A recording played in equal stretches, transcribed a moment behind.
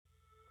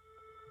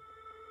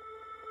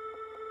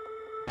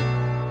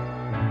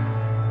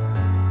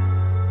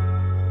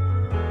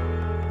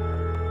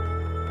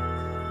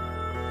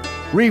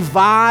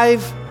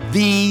Revive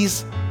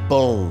these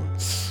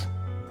bones.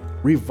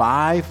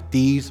 Revive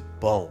these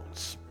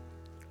bones.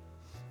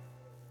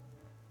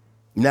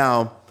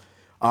 Now,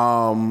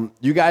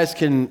 you guys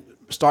can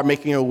start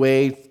making your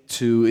way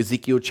to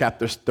Ezekiel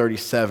chapter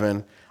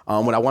 37.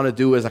 What I want to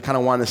do is I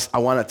want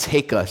to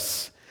take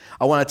us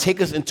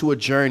into a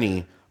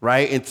journey,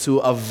 right, into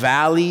a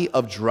valley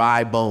of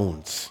dry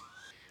bones.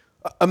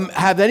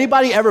 Have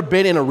anybody ever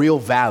been in a real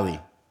valley?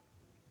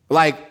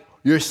 Like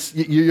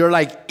you're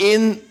like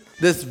in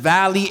this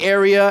valley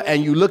area,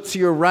 and you look to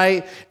your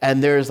right,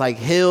 and there's like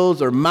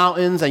hills or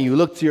mountains, and you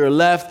look to your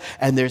left,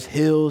 and there's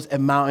hills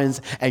and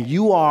mountains, and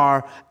you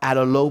are at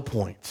a low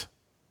point.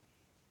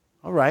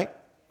 All right.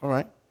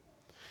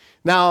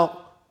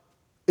 Now,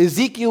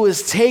 Ezekiel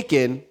is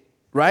taken,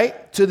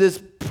 right, to this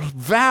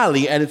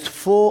valley, and it's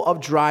full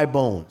of dry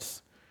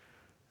bones.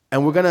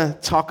 And we're going to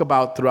talk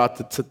about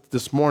throughout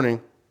this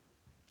morning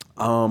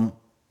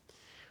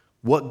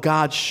what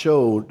God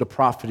showed the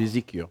prophet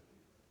Ezekiel.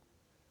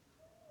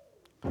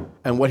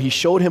 And what he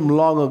showed him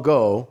long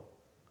ago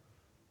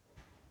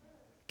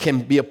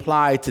can be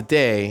applied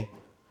today,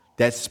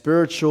 that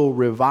spiritual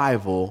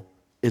revival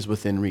is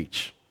within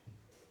reach.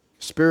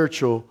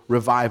 Spiritual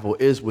revival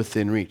is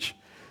within reach.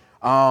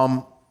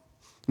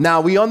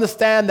 Now, we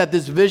understand that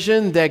this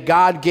vision that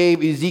God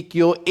gave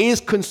Ezekiel is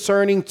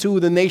concerning to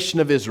the nation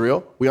of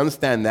Israel. We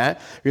understand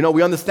that.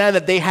 We understand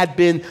that they had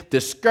been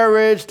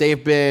discouraged. They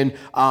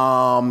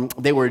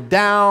were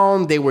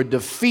down. They were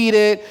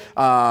defeated.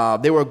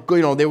 They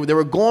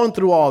were going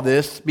through all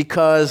this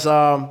because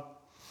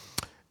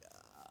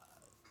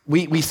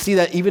we see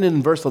that even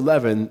in verse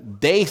 11,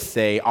 they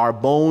say, our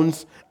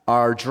bones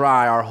are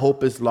dry, our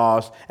hope is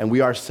lost, and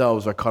we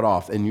ourselves are cut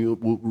off. And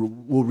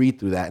we'll read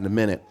through that in a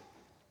minute.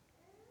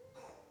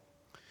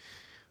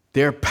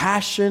 Their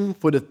passion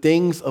for the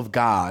things of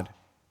God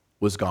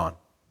was gone.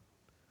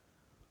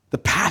 The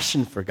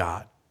passion for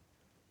God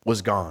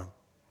was gone.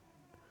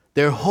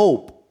 Their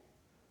hope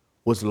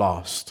was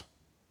lost.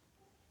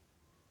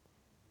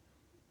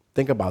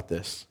 Think about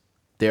this.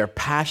 Their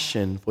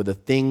passion for the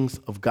things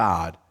of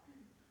God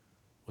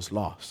was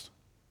lost.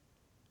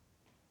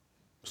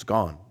 It was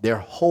gone. Their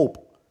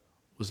hope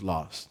was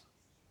lost.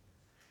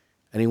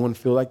 Anyone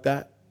feel like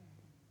that?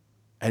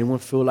 Anyone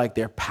feel like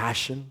their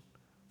passion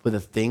for the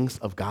things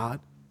of God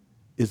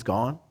is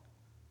gone?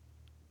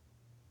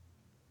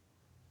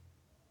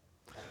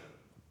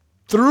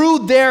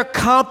 Through their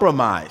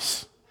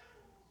compromise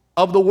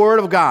of the Word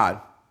of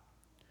God,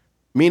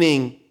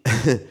 meaning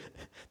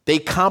they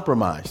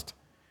compromised,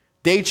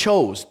 they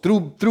chose,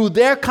 through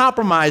their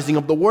compromising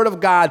of the Word of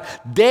God,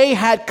 they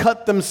had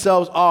cut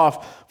themselves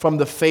off from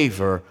the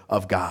favor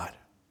of God.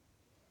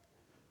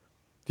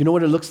 Do you know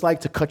what it looks like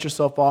to cut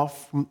yourself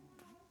off from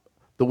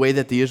the way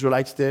that the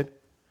Israelites did?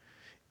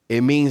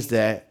 It means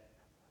that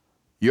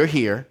you're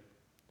here,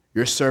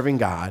 you're serving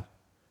God,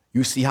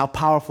 you see how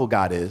powerful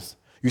God is,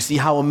 you see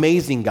how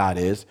amazing God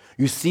is,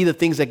 you see the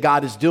things that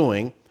God is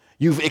doing,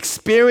 you've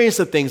experienced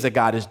the things that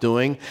God is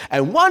doing,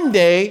 and one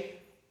day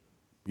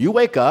you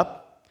wake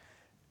up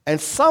and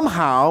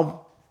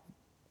somehow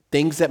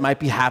things that might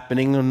be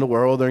happening in the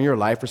world or in your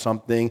life or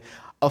something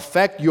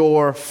affect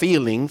your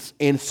feelings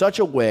in such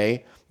a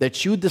way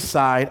that you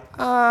decide,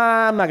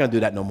 I'm not going to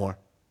do that no more.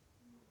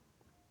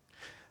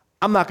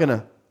 I'm not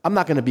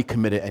going to be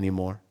committed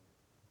anymore.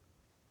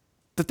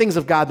 The things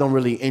of God don't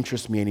really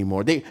interest me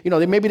anymore.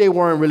 Maybe they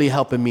weren't really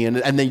helping me.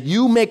 And then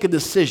you make a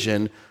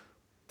decision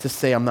to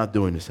say, I'm not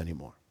doing this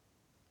anymore.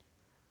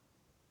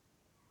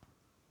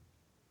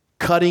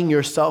 Cutting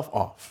yourself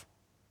off.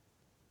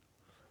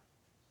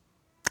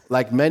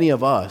 Like many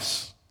of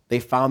us, they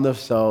found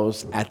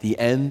themselves at the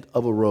end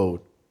of a road.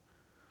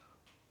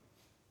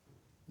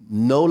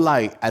 No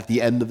light at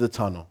the end of the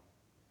tunnel.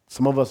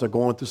 Some of us are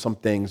going through some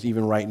things,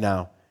 even right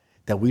now,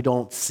 that we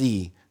don't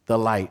see the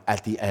light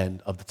at the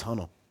end of the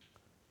tunnel.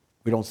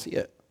 We don't see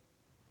it.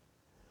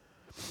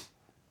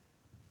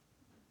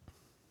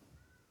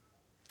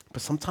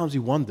 But sometimes we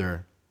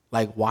wonder,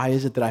 why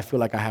is it that I feel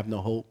like I have no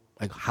hope?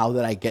 How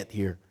did I get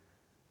here?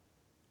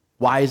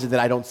 Why is it that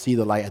I don't see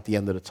the light at the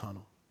end of the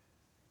tunnel?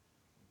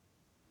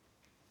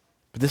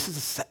 But this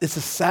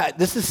is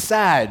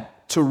sad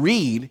to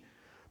read,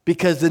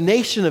 because the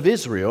nation of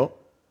Israel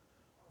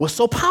was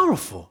so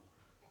powerful.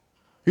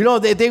 They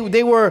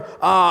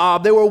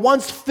were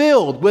once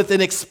filled with an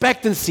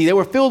expectancy. They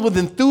were filled with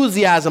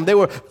enthusiasm. They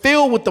were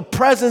filled with the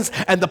presence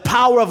and the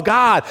power of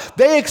God.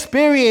 They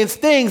experienced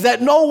things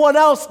that no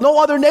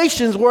other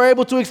nations were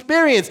able to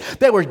experience.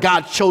 They were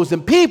God's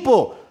chosen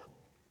people.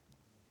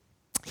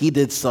 He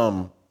did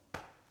some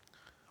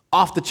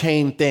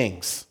off-the-chain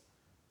things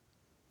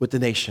with the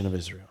nation of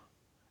Israel.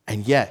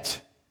 And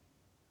yet,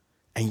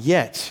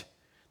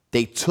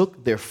 they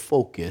took their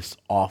focus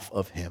off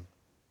of him.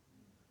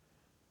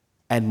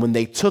 And when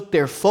they took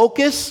their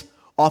focus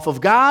off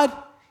of God,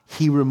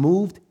 he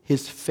removed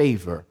his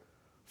favor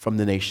from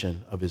the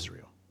nation of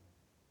Israel.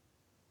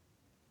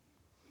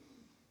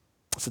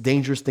 It's a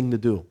dangerous thing to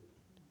do.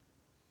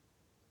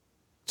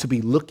 To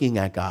be looking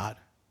at God,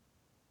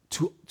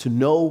 to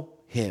know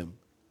him,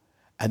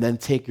 and then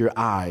take your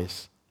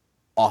eyes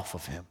off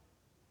of him.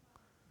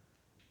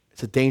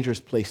 It's a dangerous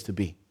place to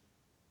be.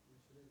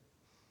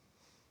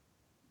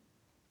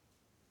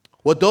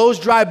 What those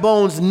dry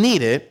bones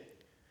needed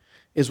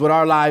is what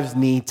our lives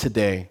need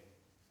today.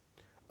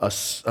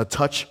 A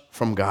touch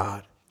from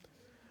God.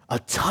 A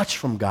touch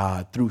from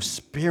God through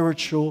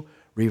spiritual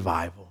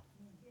revival.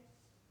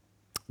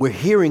 We're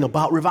hearing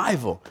about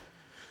revival.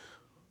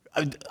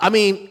 I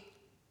mean,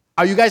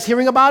 are you guys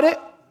hearing about it?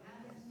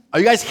 Are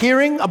you guys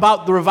hearing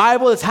about the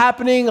revival that's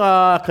happening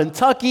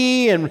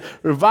Kentucky, and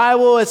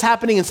revival is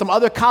happening in some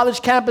other college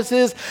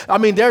campuses? I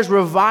mean, there's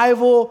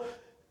revival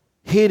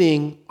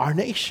hitting our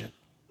nation.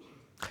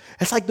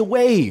 It's like the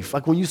wave.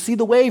 Like when you see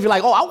the wave, you're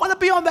like, oh, I want to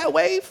be on that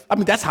wave. I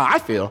mean, that's how I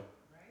feel.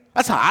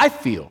 That's how I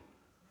feel.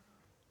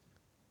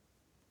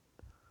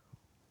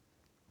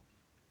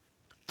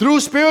 Through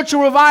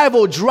spiritual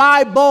revival,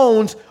 dry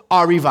bones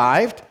are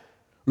revived,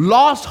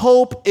 lost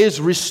hope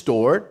is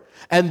restored,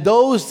 and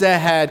those that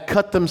had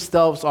cut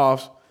themselves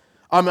off,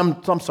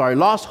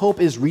 lost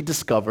hope is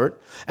rediscovered,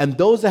 and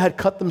those that had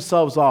cut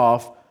themselves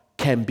off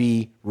can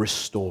be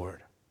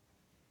restored.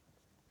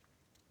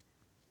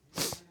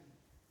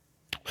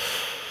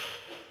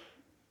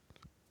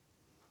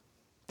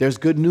 There's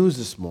good news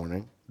this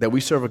morning that we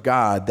serve a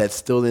God that's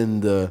still in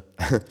the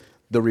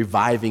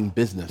reviving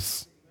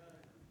business.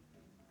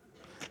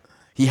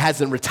 He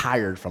hasn't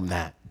retired from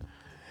that.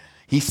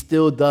 He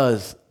still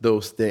does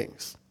those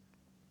things.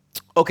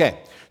 Okay,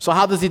 so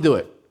how does he do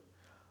it?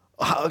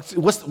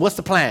 What's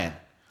the plan?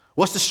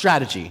 What's the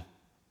strategy?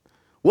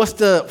 What's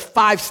the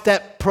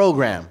 5-step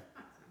program?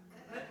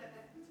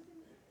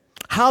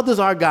 How does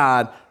our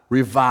God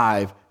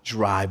revive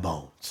dry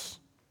bones?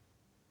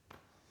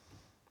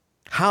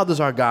 How does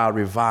our God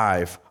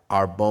revive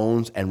our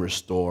bones and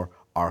restore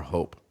our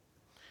hope?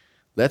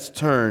 Let's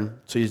turn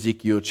to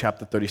Ezekiel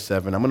chapter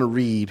 37. I'm going to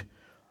read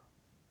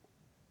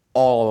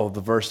all of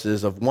the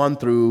verses of 1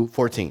 through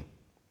 14.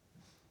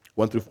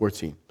 1 through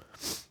 14.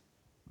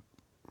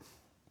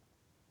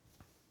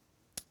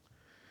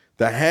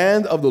 The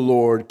hand of the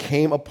Lord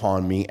came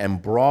upon me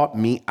and brought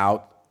me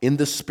out in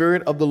the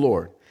spirit of the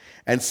Lord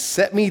and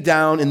set me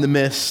down in the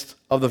midst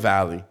of the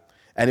valley,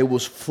 and it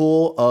was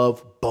full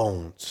of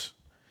bones.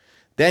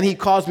 Then he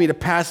caused me to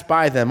pass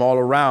by them all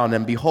around,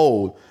 and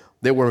behold,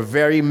 there were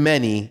very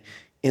many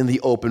in the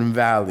open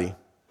valley.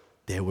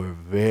 There were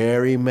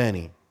very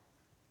many.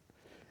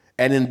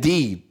 And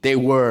indeed, they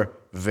were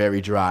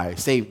very dry.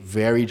 Say,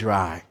 very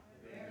dry.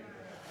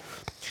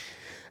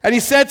 And he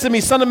said to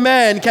me, Son of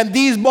man, can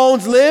these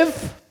bones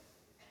live?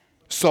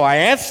 So I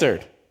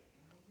answered,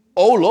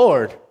 O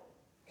Lord,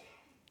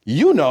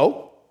 you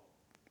know.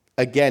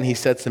 Again, he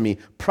said to me,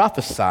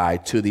 prophesy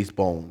to these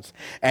bones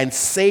and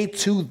say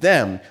to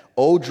them,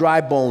 O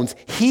dry bones,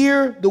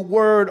 hear the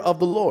word of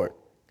the Lord.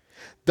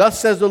 Thus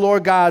says the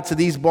Lord God to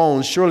these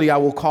bones, surely I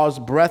will cause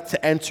breath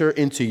to enter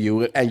into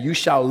you, and you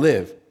shall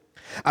live.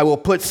 I will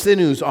put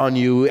sinews on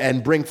you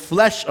and bring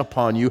flesh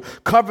upon you,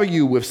 cover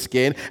you with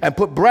skin, and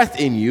put breath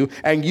in you,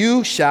 and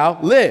you shall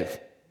live.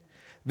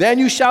 Then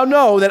you shall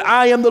know that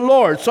I am the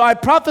Lord. So I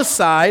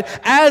prophesied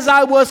as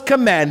I was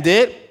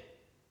commanded.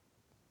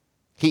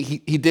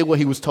 He did what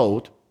he was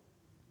told.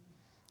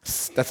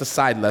 That's a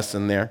side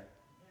lesson there.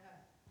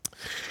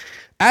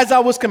 As I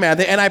was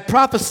commanded, and I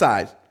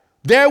prophesied.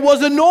 There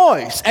was a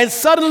noise, and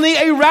suddenly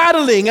a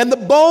rattling, and the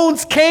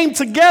bones came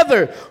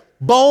together,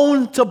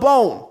 bone to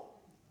bone.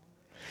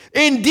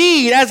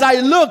 Indeed, as I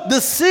looked, the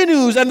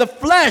sinews and the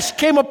flesh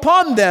came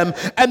upon them,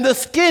 and the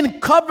skin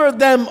covered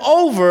them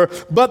over,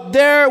 but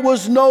there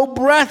was no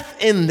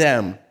breath in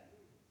them.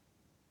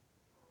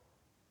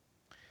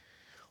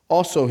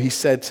 Also, he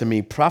said to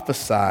me,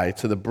 prophesy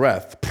to the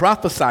breath,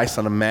 prophesy,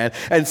 son of man,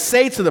 and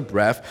say to the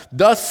breath,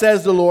 thus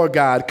says the Lord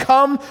God,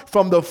 come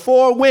from the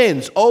four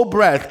winds, O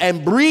breath,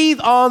 and breathe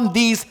on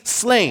these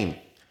slain,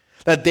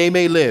 that they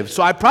may live.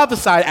 So I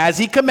prophesied as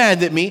he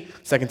commanded me.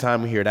 Second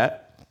time we hear that.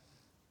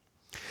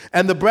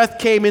 And the breath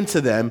came into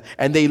them,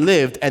 and they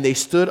lived, and they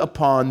stood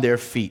upon their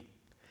feet,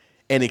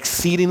 an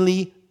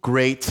exceedingly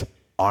great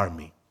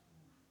army.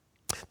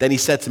 Then he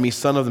said to me,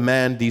 Son of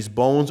man, these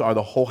bones are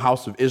the whole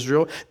house of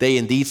Israel. They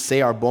indeed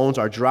say our bones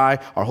are dry,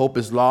 our hope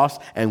is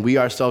lost, and we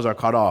ourselves are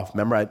cut off.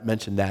 Remember, I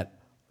mentioned that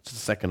just a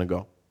second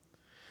ago.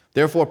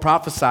 Therefore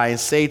prophesy and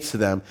say to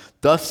them,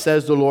 thus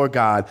says the Lord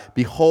God,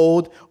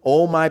 behold,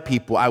 O my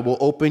people, I will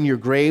open your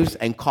graves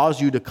and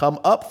cause you to come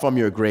up from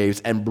your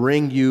graves and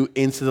bring you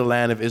into the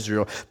land of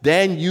Israel.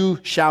 Then you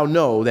shall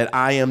know that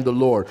I am the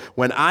Lord.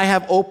 When I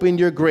have opened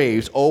your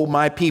graves, O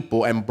my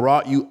people, and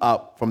brought you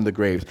up from the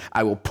graves,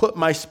 I will put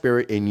my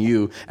spirit in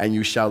you and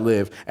you shall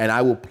live, and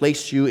I will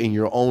place you in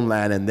your own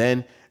land, and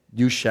then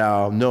you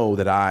shall know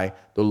that I,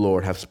 the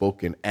Lord, have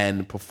spoken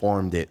and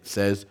performed it,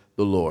 says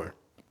the Lord.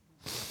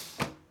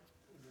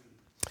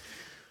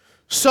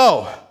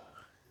 So,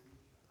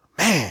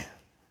 man.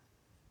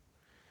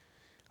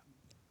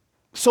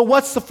 So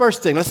what's the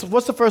first thing?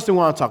 What's the first thing we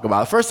want to talk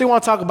about? The first thing we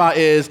want to talk about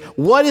is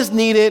what is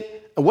needed,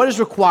 what is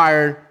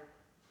required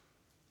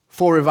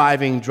for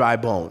reviving dry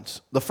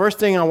bones. The first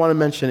thing I want to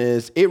mention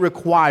is it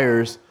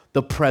requires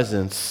the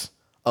presence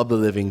of the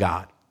living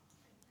God.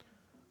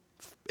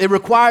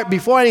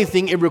 Before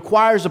anything, it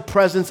requires the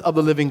presence of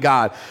the living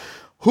God.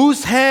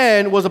 Whose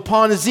hand was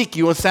upon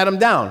Ezekiel and sat him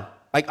down?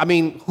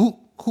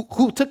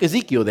 Who took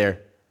Ezekiel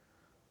there?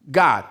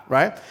 God,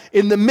 right?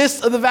 In the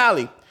midst of the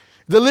valley,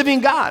 the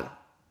living God.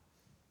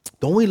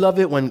 Don't we love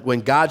it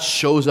when God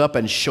shows up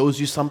and shows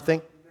you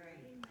something?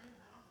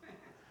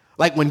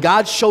 Like when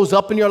God shows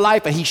up in your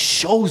life and he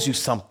shows you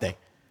something.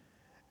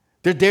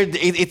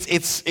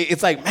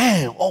 It's like,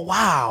 man, oh,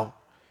 wow.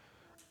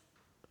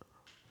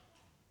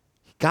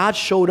 God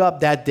showed up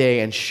that day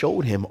and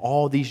showed him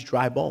all these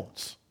dry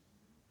bones.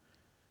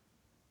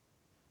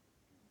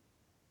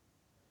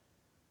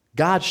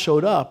 God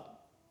showed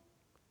up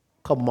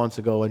a couple months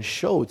ago and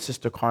showed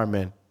Sister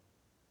Carmen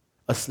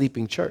a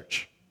sleeping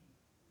church.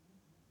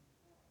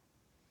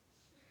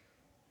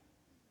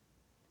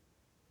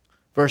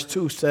 Verse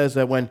 2 says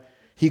that when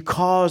he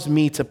caused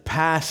me to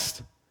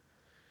pass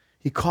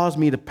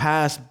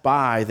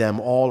by them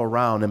all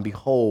around, and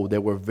behold,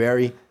 there were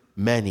very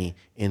many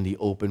in the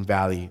open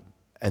valley,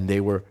 and they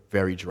were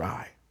very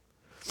dry.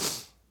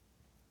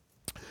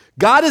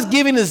 God is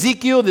giving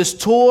Ezekiel this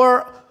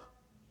tour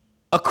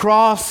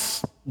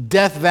across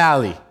Death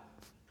Valley.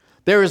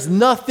 There is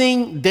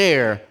nothing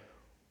there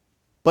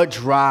but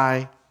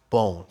dry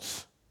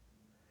bones.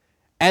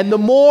 And the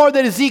more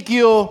that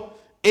Ezekiel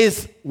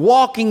is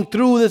walking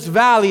through this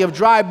valley of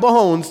dry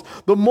bones,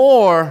 the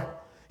more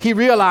he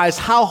realized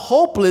how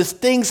hopeless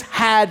things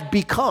had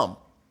become.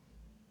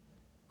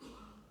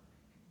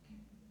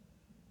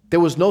 There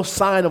was no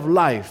sign of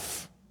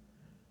life,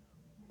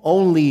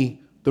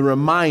 only the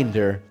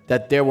reminder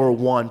that there were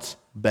once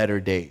better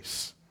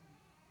days.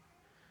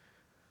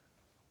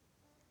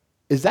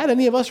 Is that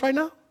any of us right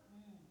now?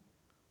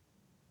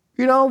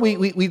 You know,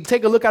 we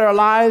take a look at our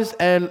lives,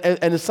 and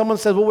if someone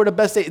says, what were the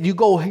best days?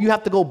 You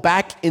have to go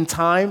back in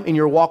time in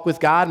your walk with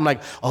God and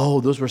like,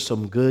 oh, those were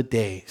some good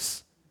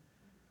days.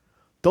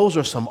 Those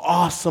are some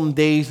awesome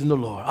days in the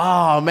Lord.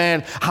 Oh,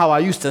 man, how I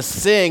used to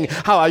sing,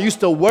 how I used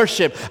to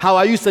worship, how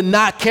I used to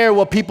not care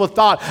what people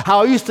thought,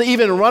 how I used to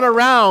even run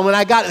around when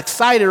I got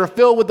excited or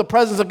filled with the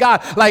presence of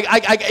God. Like,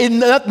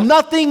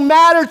 nothing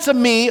mattered to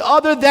me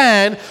other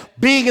than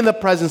being in the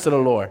presence of the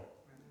Lord.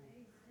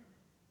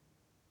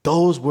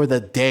 Those were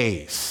the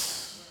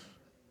days.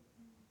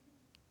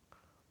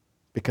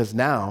 Because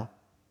now,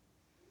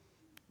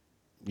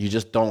 you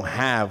just don't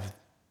have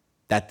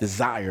that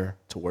desire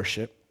to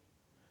worship.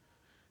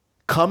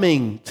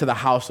 Coming to the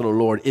house of the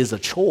Lord is a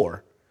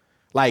chore.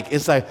 Like,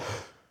 it's like,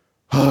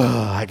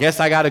 oh, I guess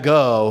I got to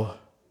go.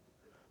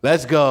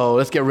 Let's go.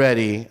 Let's get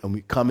ready. And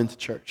we come into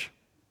church.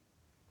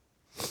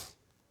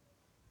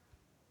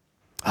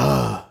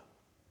 I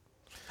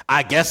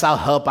guess I'll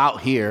help out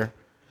here.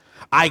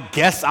 I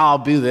guess I'll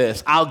do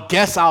this. I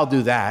guess I'll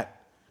do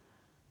that.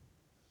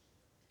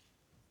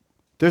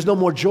 There's no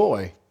more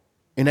joy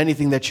in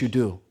anything that you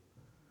do.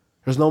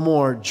 There's no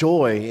more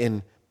joy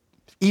in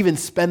even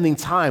spending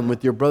time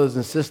with your brothers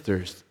and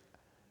sisters.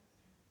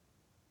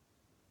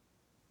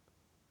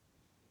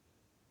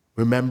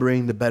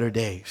 Remembering the better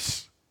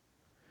days.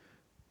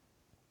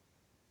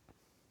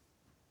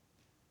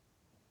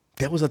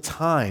 There was a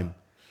time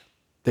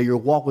that your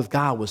walk with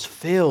God was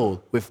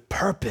filled with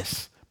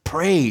purpose,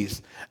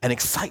 praise, and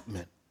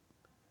excitement.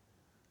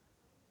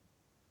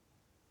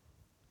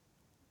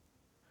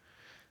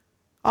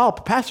 Oh,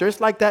 Pastor, it's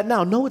like that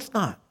now. No, it's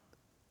not.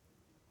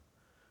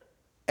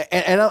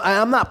 And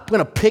I'm not going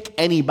to pick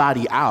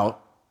anybody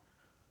out,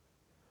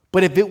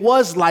 but if it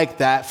was like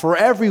that for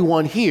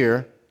everyone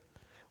here,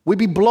 we'd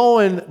be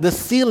blowing the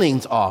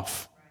ceilings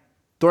off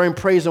during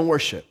praise and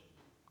worship.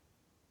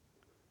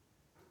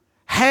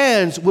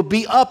 Hands would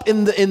be up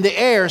in the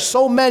air,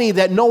 so many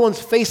that no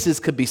one's faces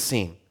could be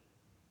seen.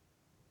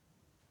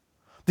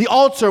 The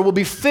altar will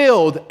be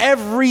filled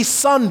every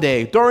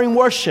Sunday during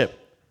worship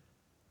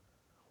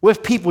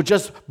with people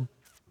just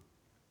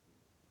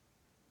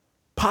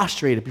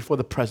prostrated before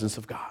the presence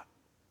of God.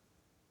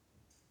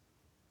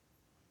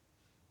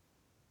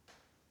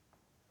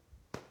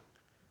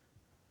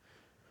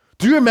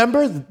 Do you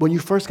remember when you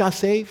first got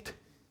saved?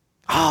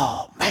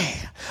 Oh,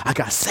 man, I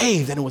got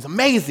saved and it was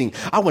amazing.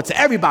 I went to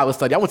every Bible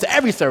study. I went to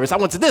every service. I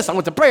went to this. I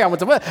went to prayer. I went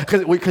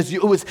to because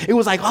it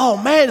was like, oh,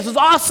 man, this is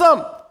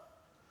awesome.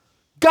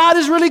 God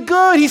is really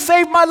good. He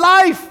saved my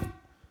life.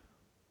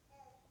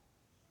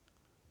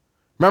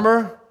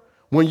 Remember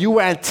when you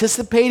were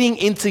anticipating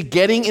into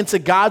getting into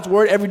God's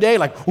word every day?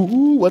 Like,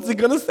 ooh, what's it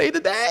going to say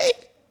today?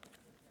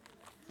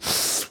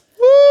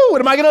 Woo,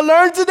 what am I going to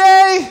learn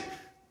today?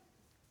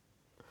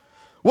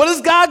 What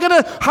is God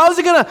how is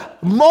he going to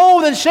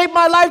mold and shape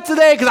my life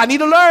today? Because I need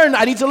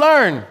to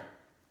learn.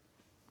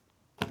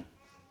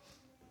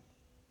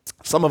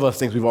 Some of us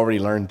think we've already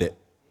learned it.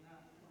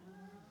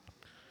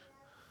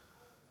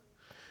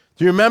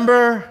 Do you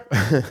remember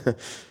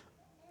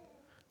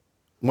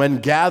when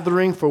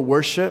gathering for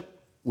worship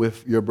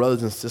with your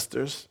brothers and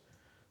sisters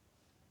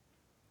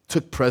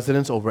took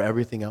precedence over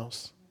everything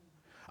else?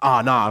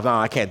 Oh, no,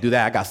 I can't do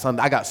that.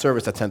 I got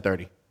service at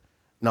 10:30.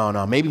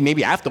 No,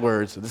 maybe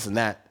afterwards, this and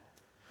that.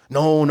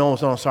 No,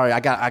 sorry. I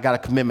got a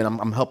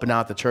commitment. I'm helping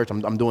out at the church.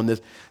 I'm doing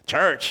this.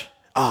 Church?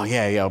 Oh,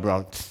 yeah,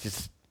 bro.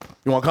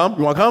 You want to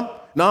come?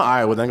 No? All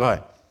right, well, then go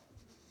ahead.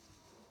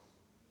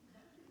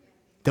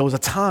 There was a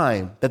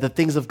time that the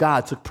things of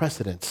God took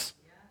precedence.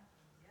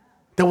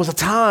 There was a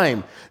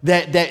time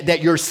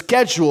that your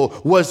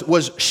schedule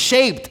was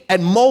shaped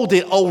and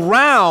molded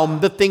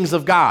around the things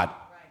of God.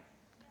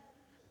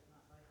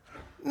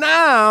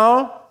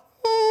 Now,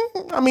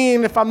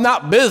 if I'm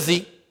not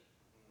busy,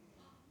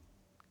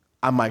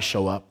 I might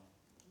show up.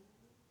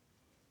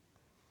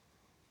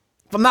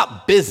 If I'm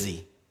not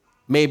busy,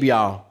 maybe.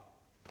 What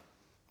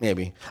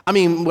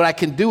I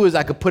can do is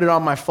I could put it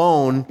on my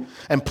phone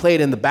and play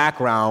it in the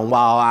background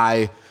while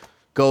I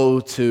go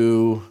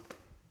to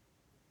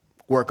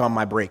work on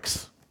my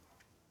breaks.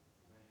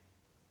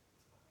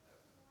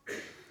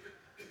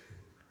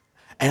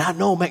 And I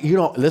know, man,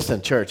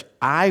 listen, church,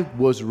 I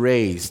was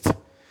raised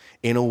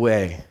in a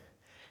way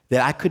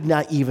that I could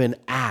not even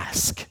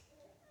ask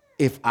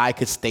if I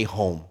could stay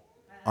home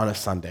on a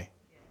Sunday.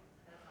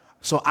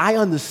 So I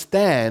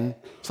understand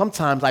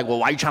sometimes, like, well,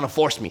 why are you trying to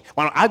force me?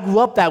 I grew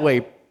up that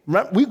way.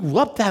 We grew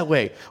up that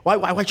way. Why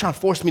are you trying to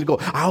force me to go?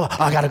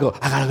 I gotta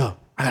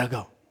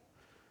go.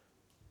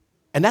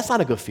 And that's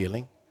not a good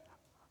feeling.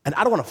 And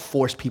I don't want to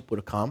force people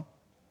to come.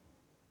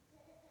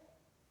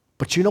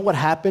 But you know what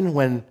happened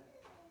when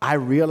I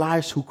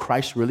realized who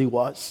Christ really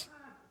was?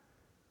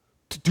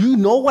 Do you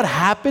know what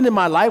happened in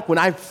my life when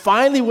I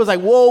finally was like,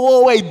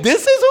 whoa, wait,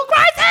 this is who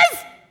Christ is?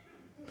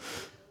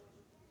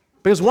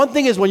 Because one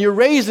thing is, when you're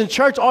raised in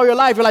church all your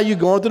life, you're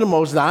going through the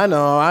motions. I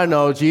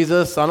know,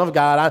 Jesus, Son of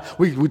God.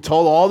 We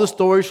told all the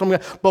stories from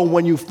God. But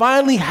when you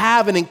finally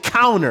have an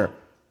encounter,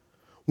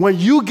 when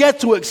you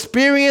get to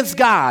experience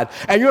God,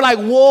 and you're like,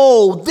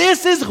 whoa,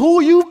 this is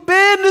who you've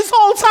been this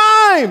whole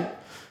time.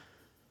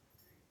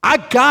 I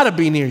gotta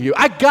be near you.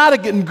 I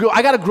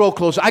gotta grow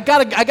closer. I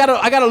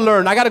gotta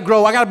learn. I gotta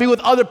grow. I gotta be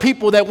with other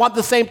people that want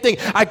the same thing.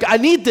 I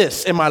need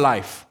this in my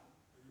life.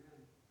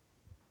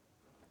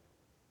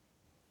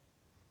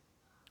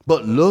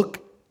 But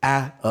look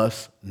at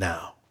us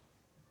now.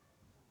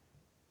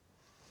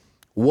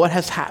 What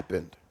has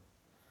happened?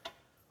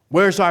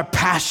 Where's our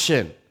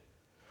passion?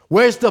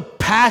 Where's the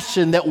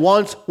passion that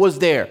once was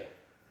there?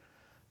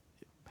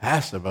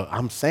 Pastor, but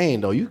I'm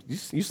saying though, you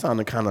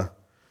sounded kind of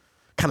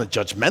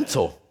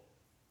judgmental.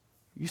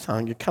 You're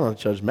kind of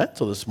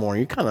judgmental this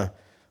morning.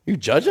 You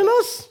judging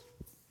us?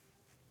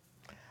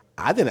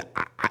 I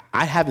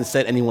haven't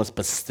said anyone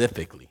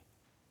specifically.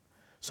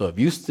 So if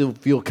you still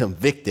feel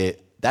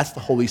convicted, that's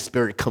the Holy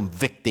Spirit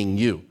convicting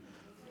you.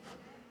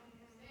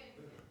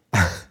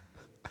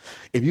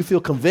 If you feel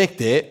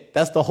convicted,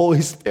 that's the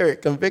Holy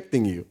Spirit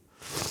convicting you.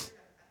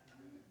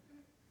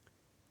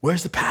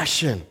 Where's the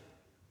passion?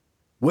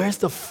 Where's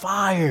the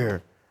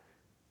fire?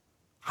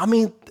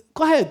 Go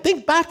ahead,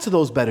 think back to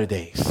those better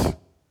days.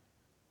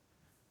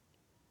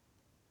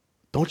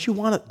 Don't you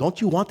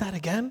want that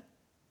again?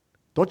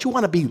 Don't you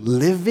want to be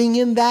living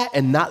in that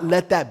and not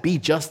let that be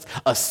just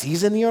a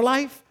season in your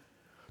life?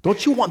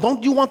 Don't you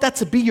want that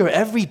to be your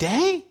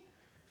everyday?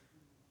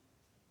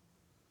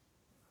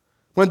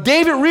 When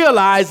David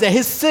realized that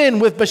his sin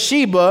with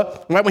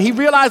Bathsheba, right, when he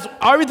realized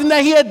everything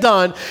that he had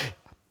done,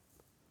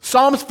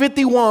 Psalms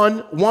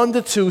 51,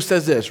 1-2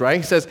 says this, right?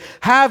 He says,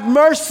 have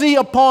mercy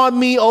upon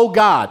me, O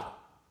God,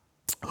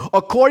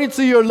 according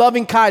to your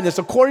loving kindness,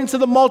 according to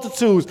the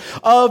multitudes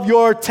of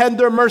your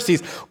tender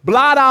mercies.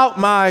 Blot out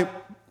my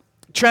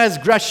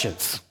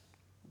transgressions.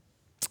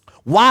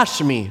 Wash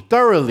me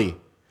thoroughly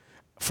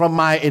from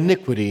my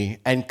iniquity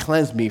and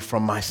cleanse me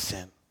from my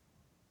sin.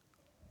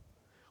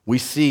 We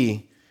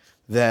see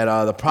that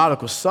the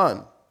prodigal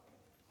son,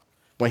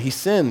 when he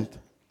sinned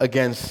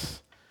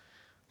against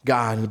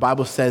God, the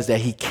Bible says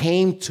that he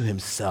came to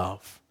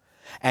himself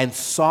and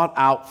sought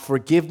out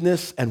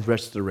forgiveness and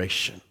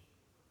restoration.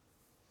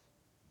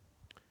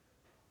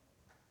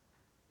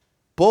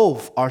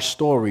 Both are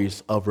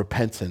stories of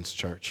repentance,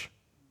 church.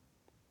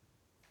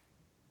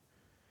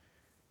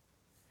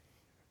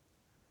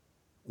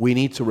 We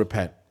need to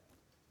repent.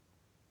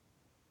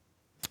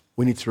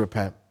 We need to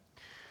repent.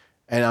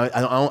 And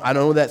I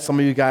know that some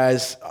of you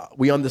guys,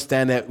 we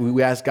understand that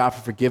we ask God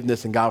for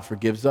forgiveness and God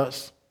forgives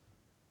us.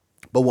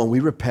 But when we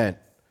repent,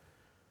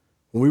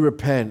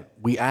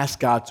 we ask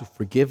God to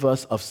forgive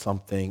us of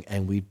something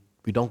and we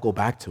don't go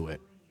back to it.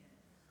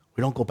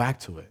 We don't go back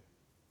to it.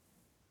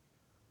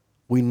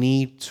 We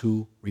need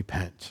to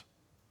repent.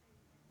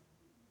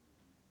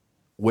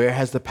 Where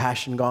has the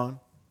passion gone?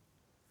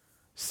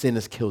 Sin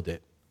has killed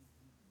it.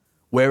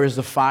 Where is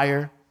the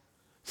fire?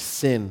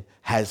 Sin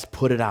has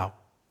put it out.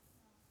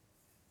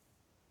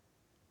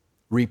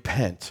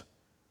 Repent.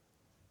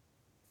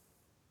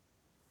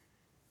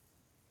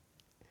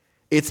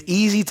 It's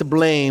easy to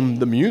blame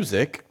the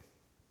music.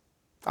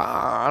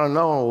 I don't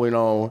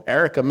know,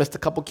 Erica missed a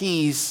couple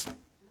keys.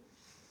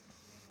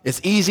 It's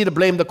easy to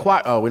blame the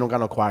choir. Oh, we don't got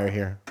no choir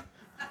here.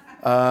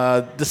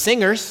 The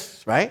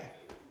singers, right?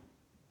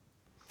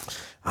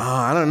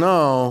 I don't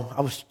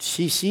know.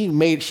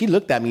 She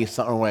looked at me a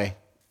certain way.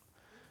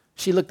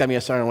 She looked at me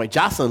a certain way.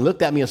 Jocelyn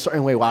looked at me a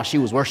certain way while she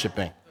was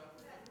worshiping.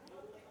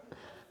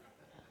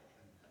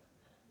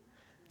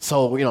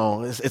 So,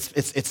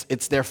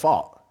 it's their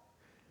fault.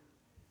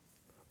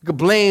 You could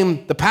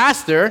blame the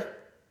pastor.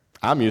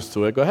 I'm used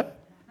to it. Go ahead.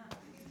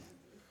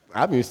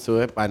 I'm used to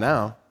it by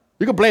now.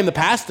 You could blame the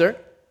pastor.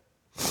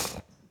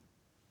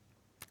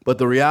 But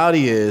the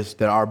reality is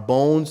that our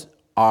bones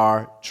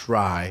are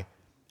dry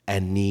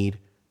and need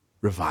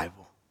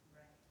revival.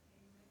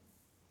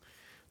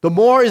 The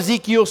more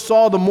Ezekiel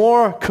saw, the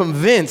more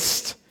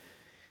convinced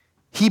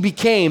he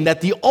became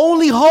that the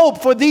only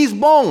hope for these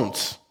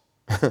bones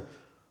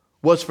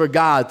was for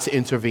God to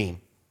intervene.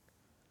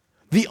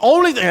 The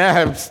only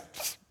thing,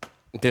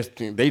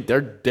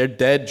 they're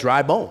dead,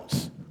 dry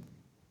bones.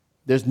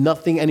 There's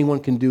nothing anyone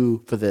can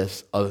do for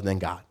this other than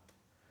God.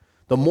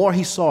 The more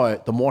he saw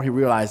it, the more he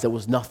realized there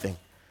was nothing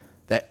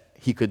that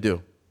he could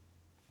do.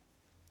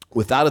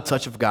 Without a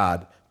touch of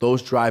God,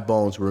 those dry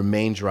bones will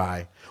remain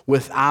dry.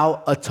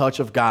 Without a touch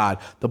of God,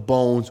 the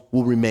bones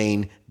will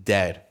remain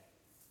dead.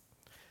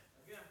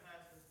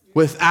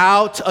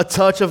 Without a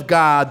touch of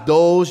God,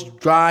 those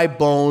dry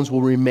bones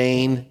will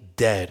remain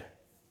dead.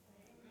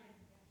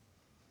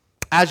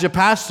 As your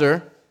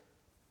pastor,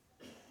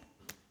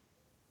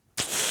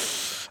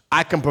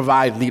 I can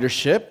provide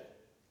leadership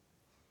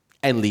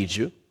and lead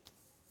you.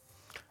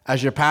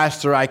 As your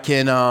pastor, I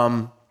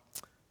can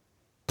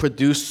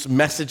produce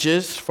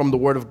messages from the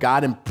Word of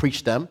God and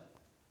preach them.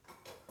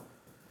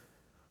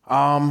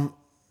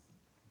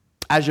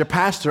 As your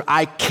pastor,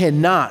 I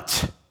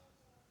cannot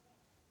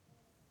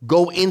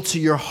go into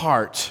your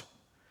heart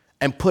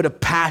and put a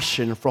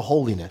passion for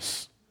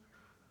holiness.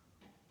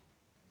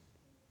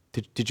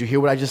 Did you hear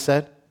what I just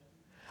said?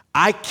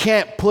 I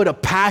can't put a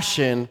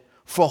passion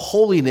for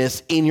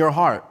holiness in your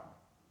heart.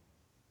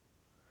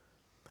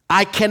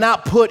 I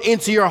cannot put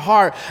into your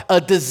heart a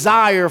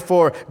desire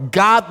for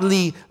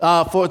godly,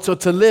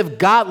 to live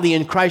godly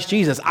in Christ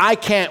Jesus. I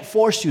can't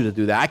force you to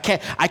do that.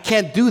 I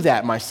can't do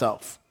that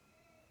myself.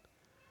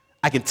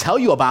 I can tell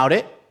you about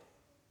it.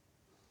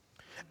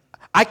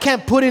 I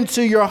can't put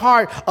into your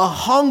heart a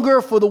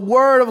hunger for the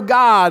Word of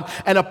God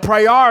and a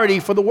priority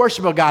for the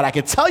worship of God. I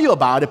can tell you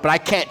about it, but I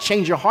can't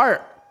change your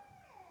heart.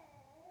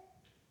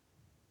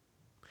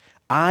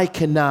 I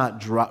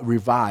cannot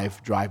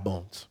revive dry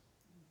bones.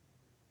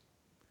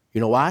 You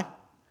know why?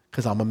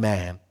 Because I'm a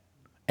man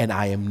and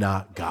I am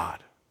not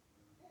God.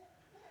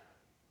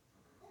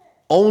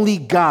 Only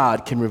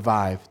God can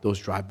revive those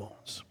dry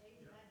bones.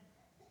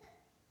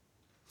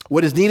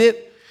 What is needed?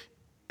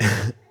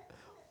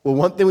 Well,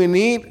 one thing we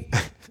need,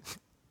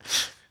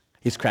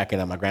 he's cracking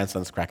up. My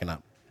grandson's cracking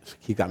up.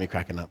 He got me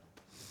cracking up.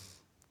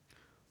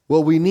 What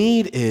we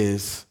need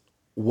is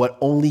what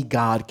only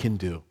God can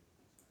do.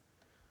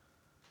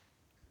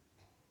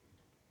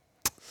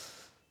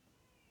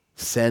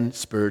 Send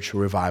spiritual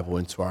revival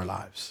into our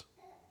lives.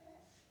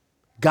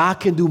 God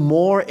can do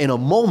more in a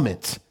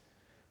moment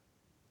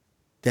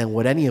than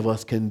what any of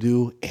us can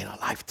do in a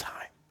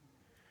lifetime.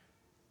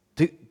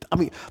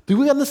 Do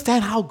we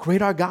understand how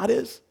great our God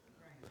is?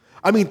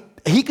 I mean,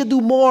 he could do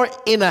more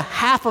in a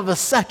half of a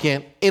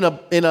second,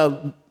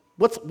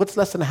 what's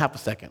less than a half a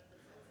second?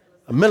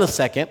 A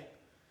millisecond.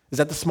 Is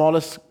that the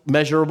smallest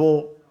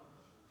measurable?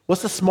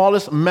 What's the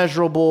smallest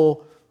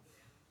measurable,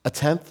 a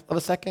tenth of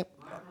a second?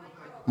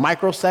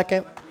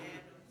 Microsecond.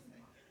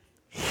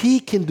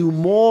 He can do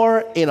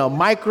more in a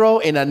micro,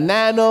 in a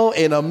nano,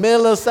 in a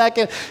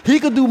millisecond. He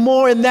could do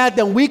more in that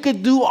than we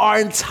could do our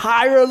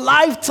entire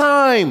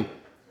lifetime.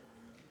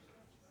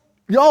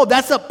 Yo,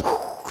 that's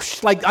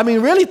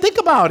really think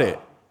about it.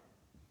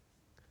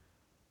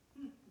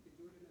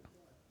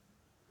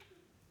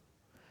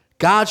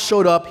 God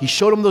showed up, he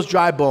showed him those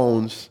dry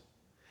bones,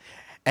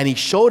 and he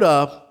showed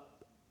up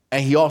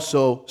and he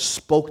also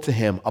spoke to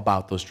him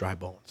about those dry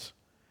bones.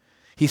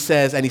 He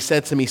says, and he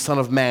said to me, Son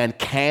of man,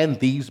 can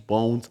these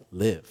bones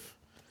live?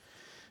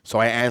 So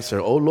I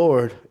answered, oh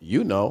Lord,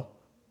 you know.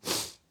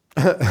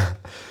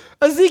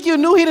 Ezekiel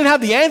knew he didn't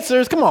have the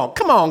answers. Come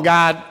on,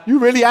 God. You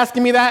really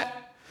asking me that?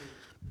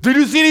 Did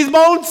you see these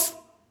bones?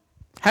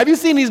 Have you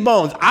seen these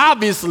bones?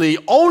 Obviously,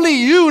 only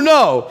you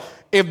know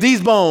if these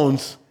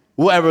bones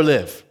will ever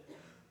live.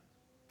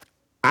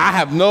 I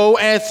have no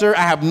answer.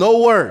 I have no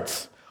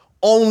words.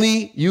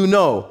 Only you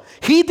know.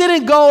 He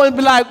didn't go and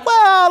be like,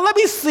 well, let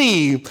me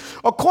see.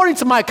 According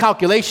to my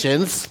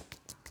calculations,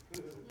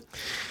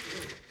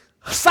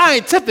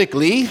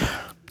 scientifically,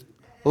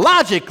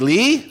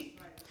 logically,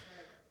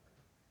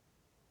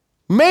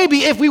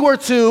 maybe if we were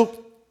to,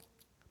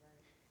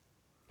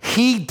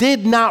 he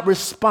did not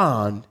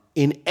respond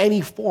in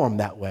any form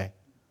that way.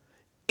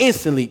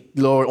 Instantly,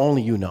 Lord,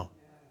 only you know.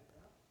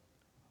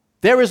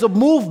 There is a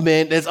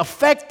movement that's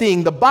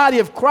affecting the body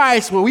of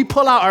Christ where we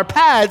pull out our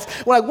pads.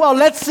 We're like, well,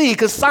 let's see,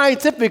 because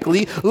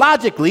scientifically,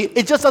 logically,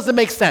 it just doesn't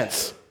make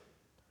sense.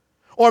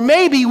 Or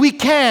maybe we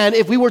can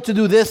if we were to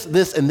do this,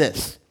 this, and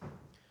this.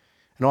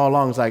 And all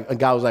along,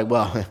 God was like,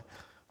 well,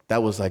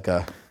 that was like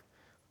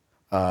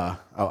I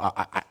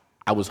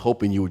was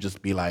hoping you would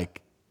just be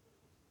like,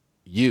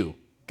 you,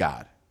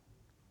 God.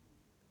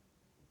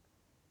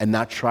 and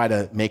not try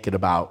to make it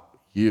about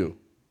you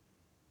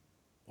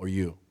or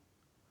you.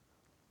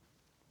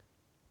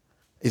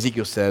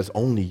 Ezekiel says,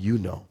 only you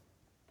know.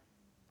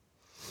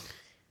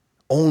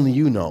 Only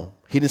you know.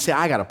 He didn't say,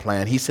 I got a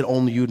plan. He said,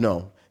 only you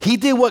know. He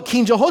did what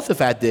King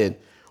Jehoshaphat did.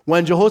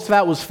 When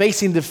Jehoshaphat was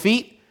facing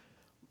defeat,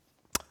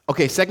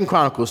 okay, 2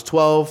 Chronicles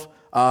 12,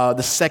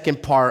 the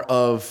second part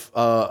of,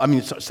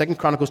 2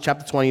 Chronicles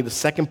chapter 20, the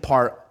second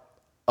part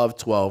of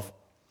 12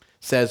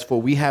 says,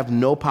 for we have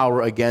no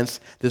power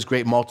against this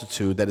great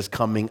multitude that is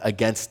coming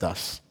against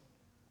us,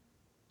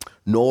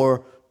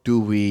 nor do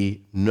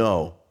we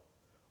know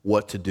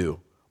what to do,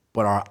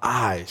 but our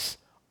eyes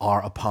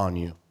are upon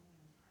you.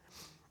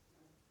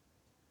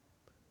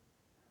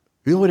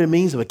 You know what it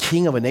means of a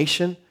king of a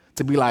nation?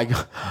 To be like,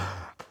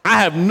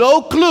 I have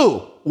no clue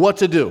what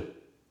to do.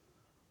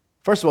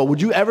 First of all,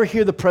 would you ever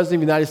hear the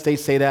president of the United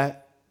States say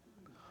that?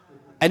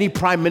 Any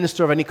prime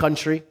minister of any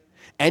country,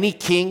 any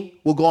king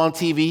will go on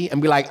TV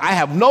and be like, I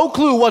have no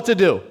clue what to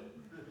do.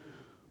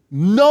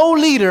 No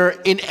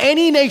leader in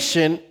any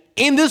nation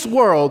in this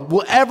world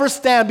will ever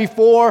stand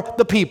before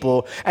the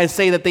people and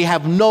say that they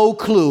have no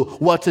clue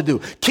what to do.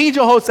 King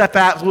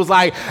Jehoshaphat was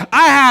like,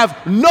 I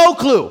have no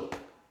clue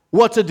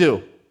what to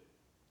do.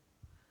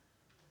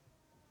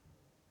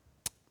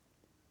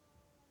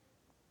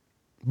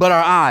 But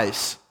our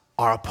eyes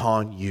are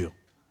upon you.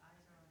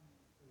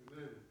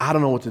 I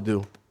don't know what to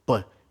do,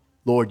 but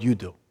Lord, you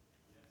do.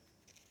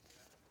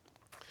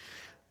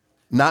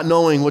 Not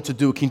knowing what to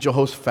do, King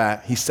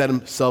Jehoshaphat, he set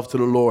himself to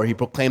the Lord. He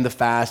proclaimed the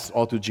fast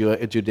all through Judah.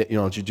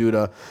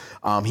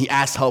 He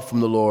asked help from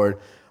the Lord.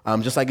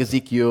 Just like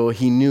Ezekiel,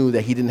 he knew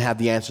that he didn't have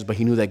the answers, but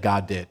he knew that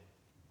God did.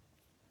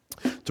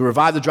 To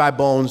revive the dry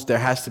bones, there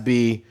has to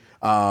be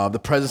the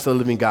presence of the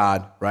living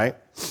God, right?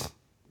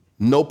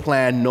 No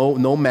plan,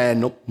 no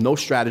man, no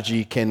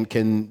strategy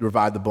can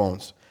revive the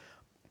bones.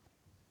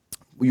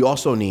 We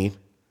also need,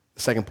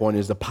 the second point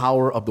is the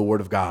power of the word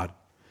of God.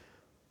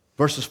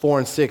 Verses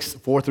 4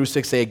 through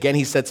 6 say, again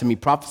he said to me,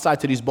 prophesy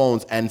to these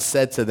bones, and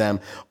said to them,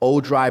 O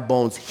dry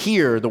bones,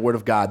 hear the word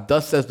of God.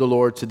 Thus says the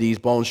Lord to these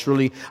bones,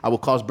 surely I will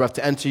cause breath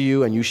to enter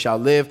you, and you shall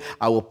live.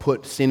 I will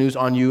put sinews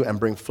on you, and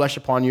bring flesh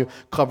upon you,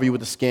 cover you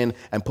with the skin,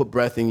 and put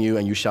breath in you,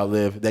 and you shall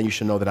live. Then you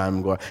shall know that I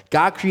am God.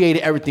 God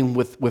created everything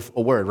with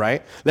a word,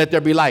 right? Let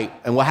there be light.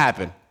 And what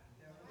happened?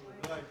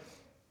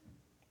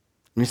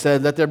 He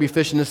said, let there be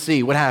fish in the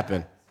sea. What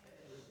happened?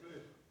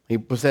 He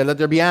said, let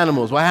there be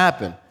animals. What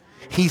happened?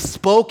 He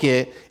spoke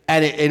it,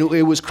 and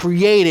it was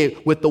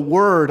created with the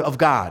word of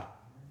God.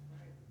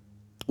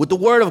 With the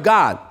word of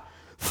God.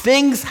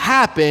 Things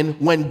happen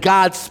when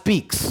God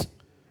speaks.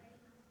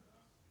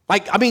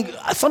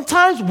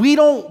 Sometimes we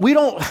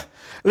don't,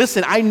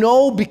 listen, I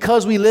know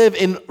because we live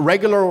in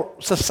regular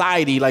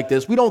society like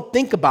this, we don't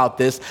think about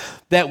this,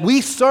 that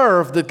we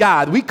serve the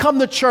God. We come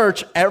to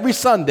church every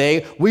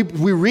Sunday, we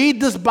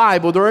read this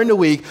Bible during the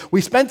week,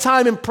 we spend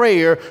time in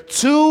prayer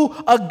to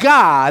a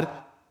God,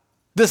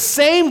 the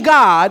same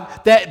God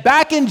that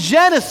back in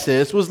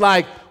Genesis was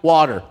like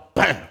water,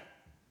 bam.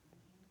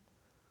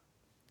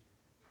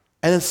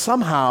 And then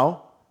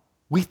somehow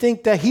we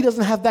think that he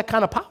doesn't have that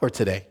kind of power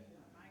today.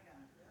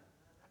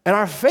 And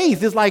our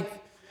faith is like,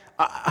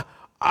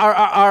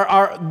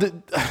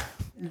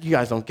 you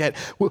guys don't get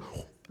it.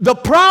 The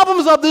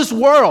problems of this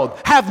world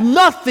have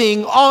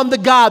nothing on the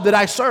God that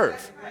I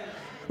serve.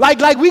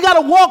 Like we got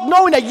to walk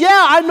knowing that,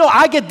 yeah, I know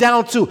I get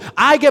down too.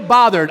 I get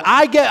bothered.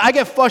 I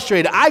get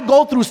frustrated. I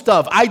go through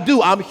stuff. I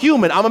do. I'm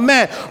human. I'm a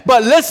man.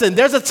 But listen,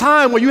 there's a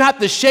time where you have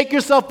to shake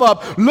yourself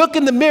up, look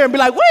in the mirror and be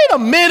like, wait a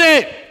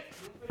minute.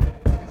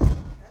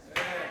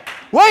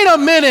 Wait a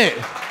minute.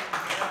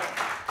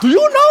 Do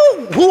you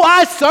know who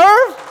I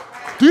serve?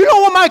 Do you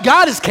know what my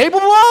God is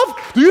capable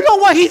of? Do you know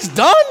what he's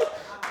done?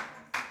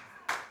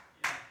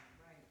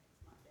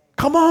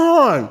 Come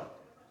on.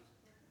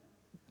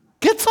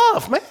 Get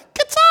tough, man.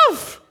 Get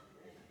tough.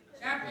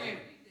 Champion.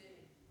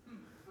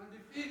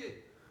 Undefeated.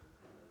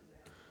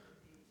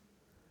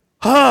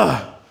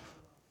 Y'all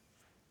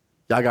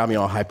got me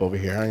all hype over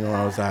here. I didn't know where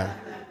I was at.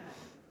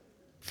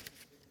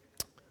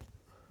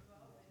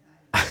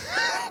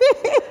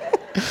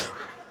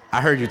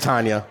 I heard you,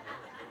 Tanya.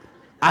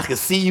 I could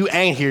see you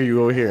and hear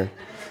you over here.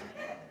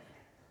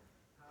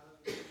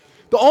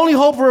 The only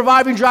hope for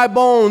reviving dry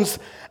bones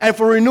and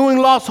for renewing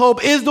lost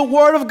hope is the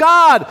word of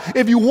God.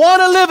 If you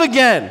want to live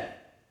again,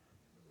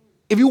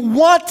 if you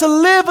want to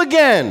live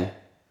again,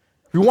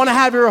 if you want to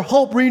have your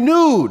hope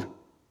renewed,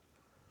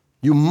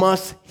 you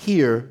must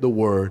hear the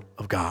word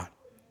of God.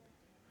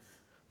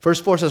 Verse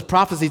 4 says,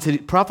 prophesy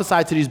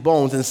to these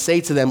bones and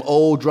say to them,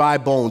 O dry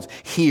bones,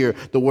 hear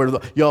the word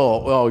of the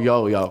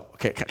Yo.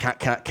 Okay,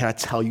 can I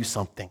tell you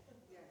something?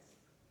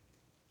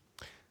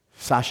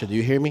 Sasha, do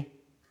you hear me?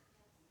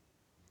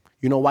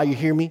 You know why you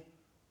hear me?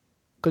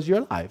 Because you're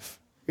alive.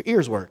 Your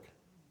ears work,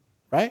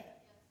 right?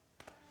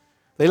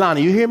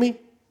 Leilani, you hear me?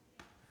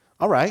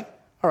 All right.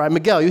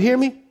 Miguel, you hear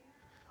me?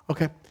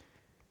 Okay.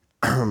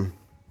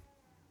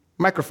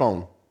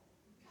 Microphone.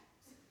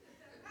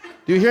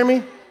 Do you hear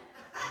me?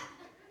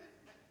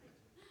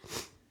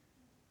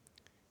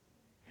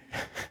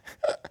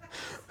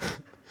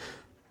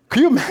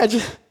 Can you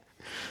imagine?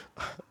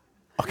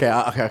 Okay.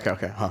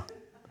 Huh.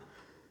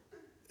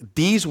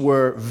 These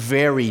were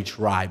very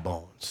dry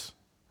bones.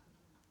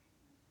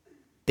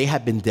 They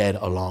had been dead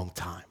a long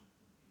time.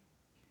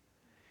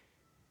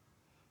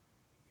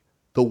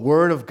 The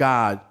word of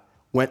God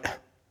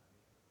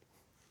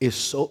is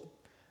so,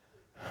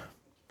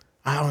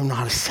 I don't know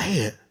how to say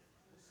it.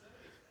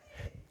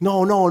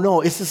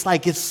 No. It's just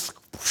like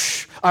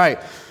all right.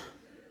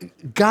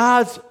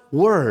 God's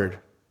word,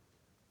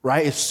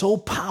 right, is so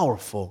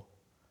powerful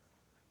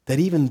that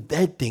even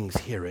dead things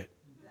hear it.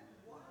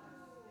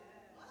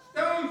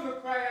 Stones will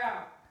cry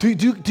out. Do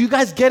you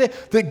guys get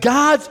it? That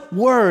God's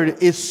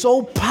word is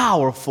so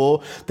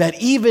powerful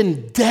that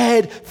even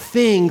dead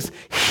things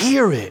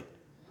hear it.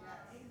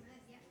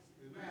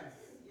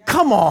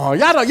 Come on,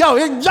 y'all don't.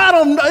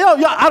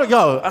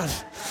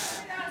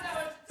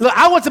 Look,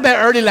 I went to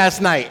bed early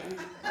last night.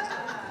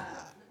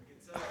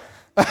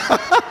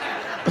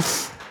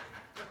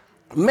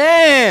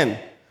 Man,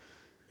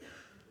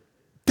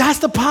 that's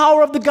the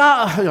power of the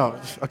God.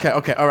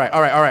 Okay, all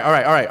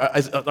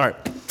right.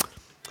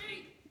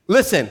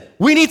 Listen,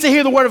 we need to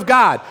hear the word of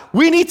God.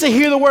 We need to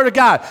hear the word of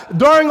God.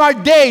 During our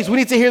days, we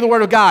need to hear the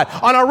word of God.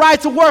 On our ride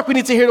to work, we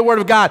need to hear the word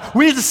of God.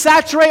 We need to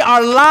saturate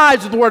our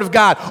lives with the word of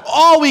God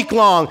all week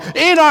long,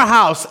 in our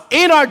house,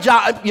 in our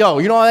job. You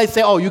know how they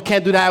say, oh, you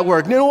can't do that at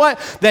work. You know what?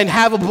 Then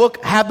have a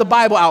book, have the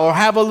Bible out, or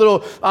have a little,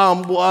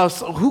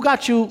 who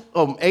got you?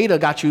 Ada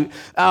got you.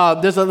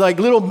 There's like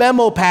little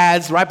memo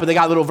pads, right? But they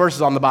got little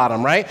verses on the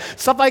bottom, right?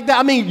 Stuff like that.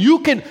 I mean,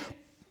 you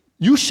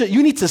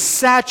need to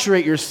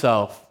saturate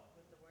yourself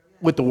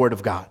with the word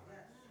of God.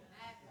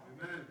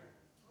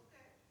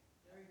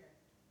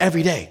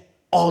 Every day,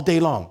 all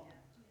day long.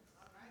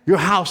 Your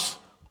house,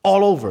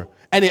 all over.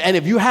 And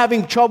if you're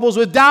having troubles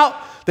with doubt,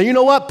 then you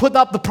know what? Put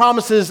up the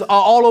promises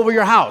all over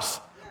your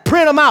house.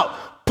 Print them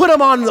out. Put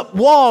them on the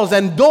walls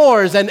and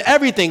doors and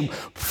everything.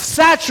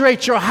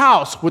 Saturate your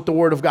house with the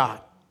word of God.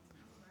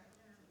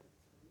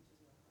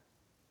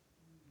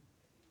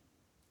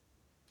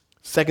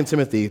 2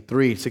 Timothy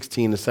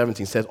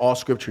 3:16-17 says, all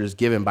scripture is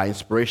given by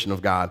inspiration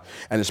of God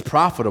and is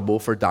profitable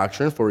for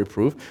doctrine, for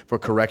reproof, for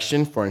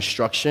correction, for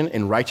instruction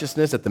in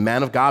righteousness, that the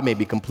man of God may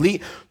be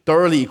complete,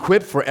 thoroughly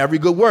equipped for every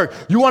good work.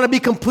 You want to be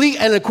complete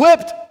and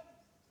equipped?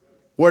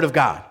 Word of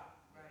God.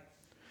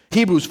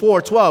 Hebrews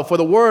 4:12, for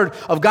the word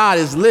of God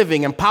is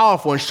living and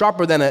powerful and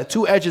sharper than a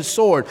two-edged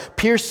sword,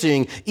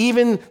 piercing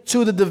even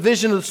to the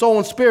division of the soul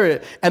and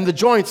spirit and the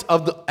joints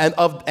of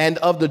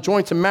the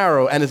joints and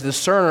marrow, and is a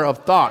discerner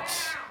of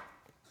thoughts.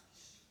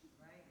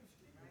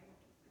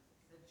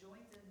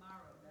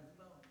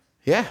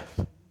 Yeah.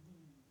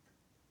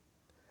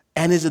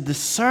 And is a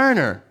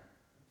discerner.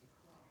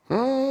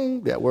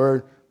 That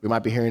word, we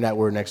might be hearing that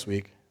word next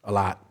week a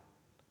lot.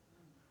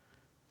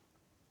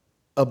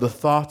 Of the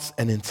thoughts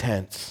and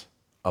intents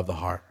of the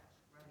heart.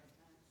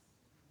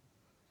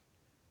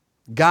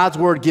 God's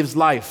word gives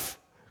life.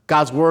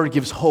 God's word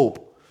gives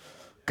hope.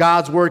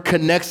 God's word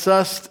connects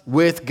us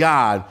with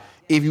God.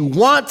 If you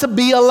want to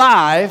be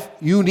alive,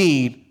 you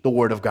need the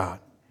word of God.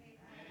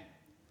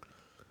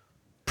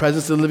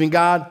 Presence of the living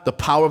God, the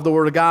power of the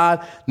word of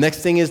God. Next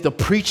thing is the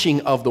preaching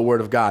of the word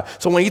of God.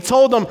 So when he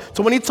told them,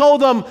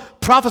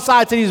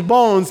 prophesy to these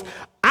bones,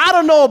 I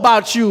don't know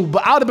about you,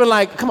 but I would have been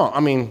like, come on,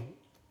 I mean,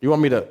 you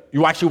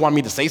actually want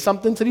me to say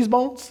something to these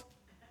bones?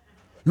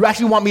 You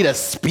actually want me to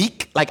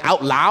speak like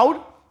out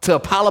loud to a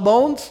pile of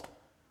bones?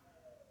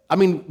 I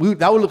mean,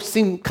 that would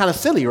seem kind of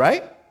silly,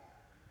 right?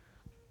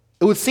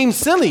 It would seem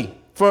silly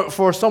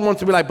for someone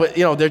to be like, but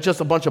they're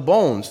just a bunch of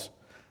bones.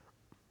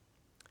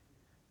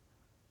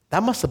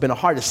 That must have been a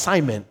hard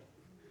assignment.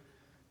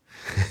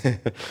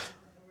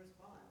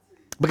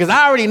 Because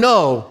I already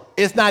know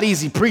it's not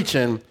easy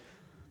preaching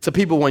to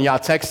people when y'all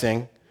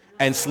texting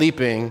and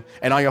sleeping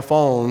and on your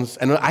phones,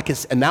 and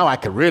now I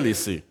can really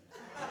see.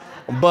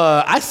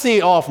 But I see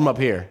it all from up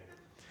here.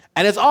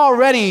 And it's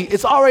already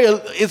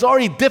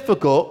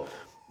difficult,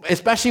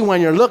 especially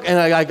when you're looking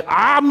like,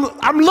 I'm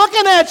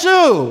looking at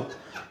you.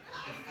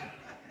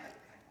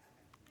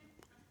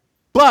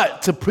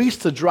 But to preach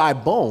to dry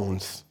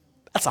bones,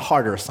 that's a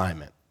harder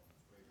assignment.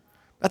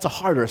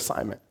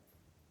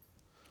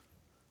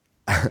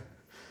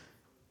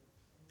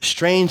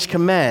 Strange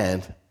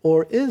command,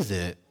 or is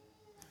it?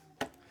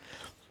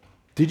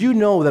 Did you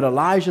know that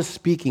Elijah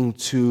speaking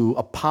to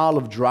a pile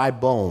of dry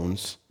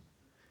bones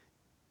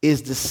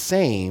is the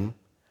same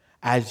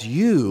as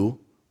you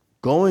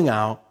going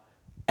out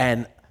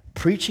and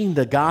preaching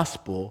the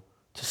gospel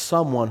to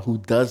someone who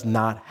does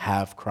not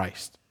have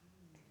Christ?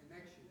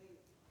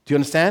 Do you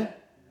understand?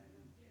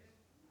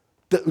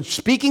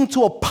 Speaking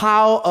to a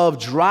pile of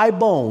dry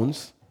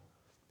bones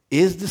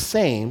is the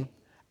same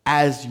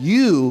as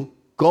you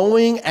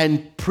going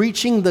and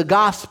preaching the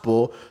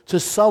gospel to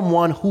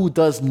someone who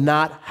does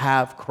not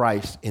have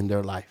Christ in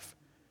their life.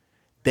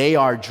 They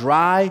are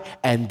dry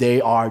and they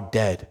are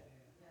dead.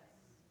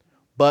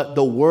 But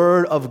the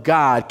word of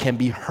God can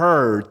be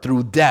heard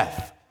through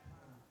death.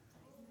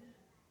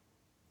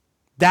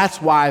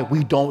 That's why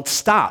we don't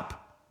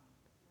stop.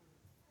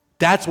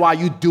 That's why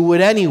you do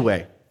it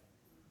anyway.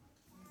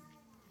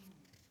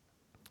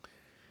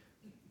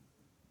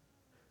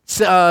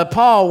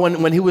 Paul,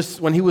 when he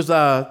was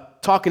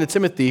talking to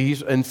Timothy,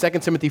 he's in 2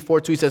 Timothy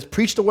 4:2, he says,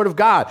 preach the word of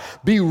God.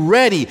 Be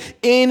ready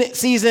in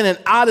season and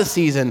out of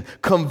season.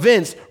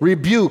 Convince,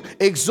 rebuke,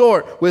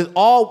 exhort with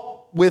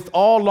all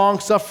long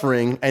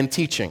suffering and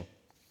teaching.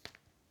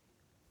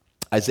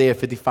 Isaiah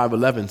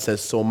 55:11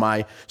 says,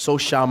 so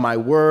shall my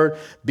word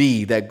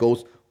be that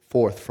goes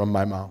forth from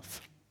my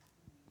mouth.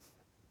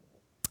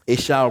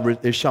 It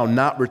shall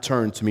not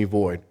return to me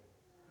void,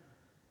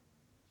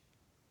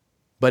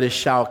 but it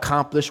shall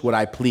accomplish what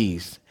I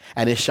please,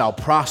 and it shall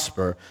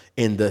prosper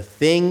in the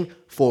thing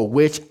for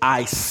which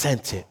I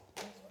sent it.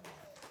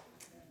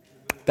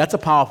 That's a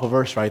powerful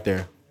verse right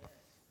there.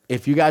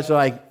 If you guys are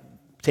like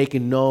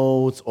taking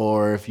notes,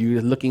 or if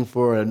you're looking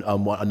for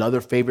another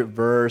favorite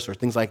verse or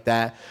things like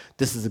that,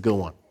 this is a good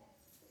one.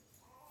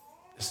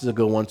 This is a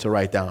good one to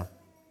write down.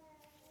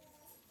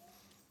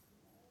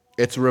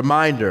 It's a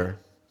reminder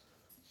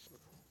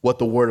what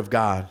the Word of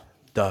God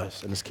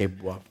does and is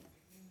capable of.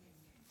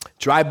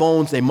 Dry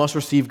bones, they must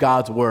receive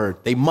God's word.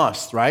 They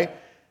must, right?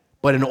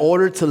 But in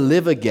order to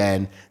live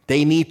again,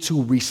 they need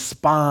to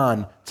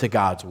respond to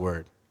God's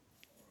word.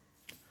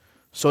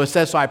 So it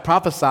says, so I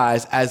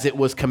prophesied as it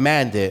was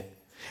commanded,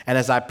 and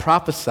as I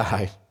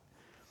prophesied,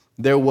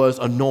 there was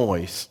a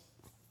noise.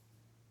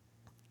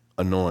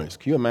 A noise.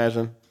 Can you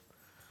imagine?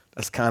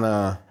 That's kind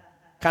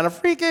of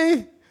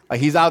freaky. Like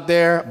he's out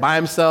there by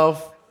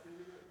himself,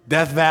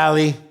 Death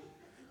Valley,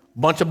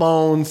 bunch of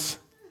bones.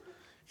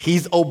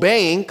 He's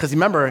obeying, because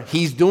remember,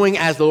 he's doing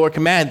as the Lord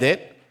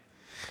commanded.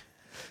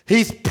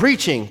 He's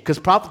preaching, because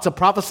to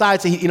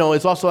prophesy,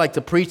 it's also like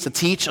to preach, to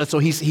teach. So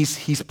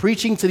he's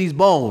preaching to these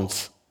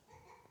bones.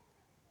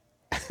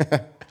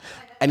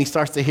 And he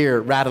starts to hear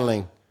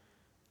rattling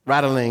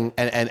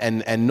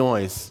and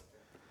noise.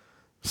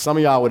 Some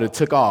of y'all would have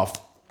took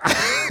off.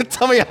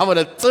 Some of y'all would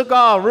have took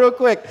off real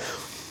quick.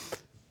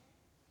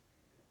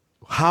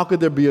 How could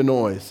there be a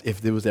noise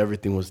if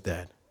everything was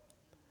dead?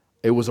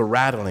 It was a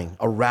rattling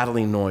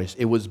noise.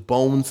 It was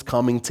bones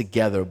coming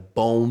together,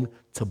 bone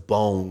to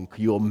bone.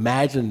 Can you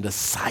imagine the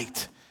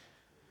sight?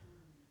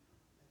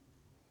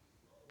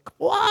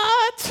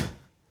 What?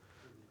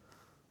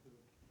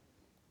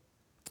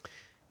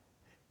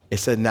 It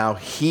said, now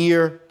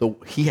hear the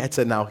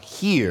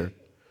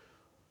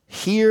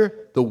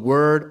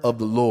word of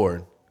the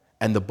Lord.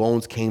 And the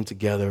bones came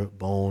together,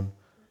 bone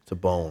to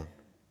bone.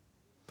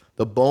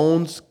 The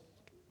bones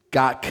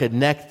got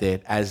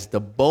connected as the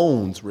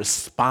bones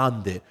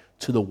responded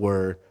to the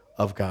word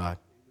of God.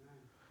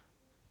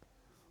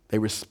 They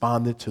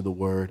responded to the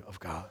word of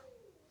God.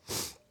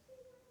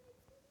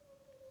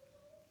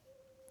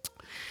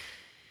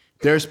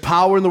 There's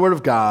power in the word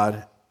of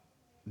God.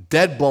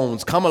 Dead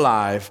bones come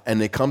alive,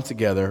 and they come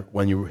together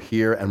when you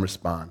hear and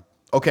respond.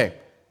 Okay.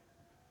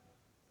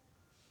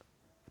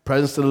 The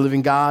presence of the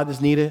living God is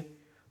needed.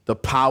 The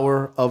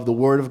power of the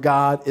word of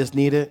God is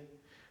needed.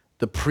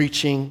 The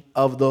preaching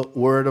of the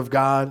word of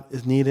God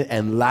is needed.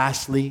 And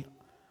lastly,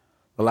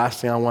 the last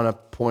thing I want to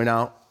point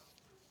out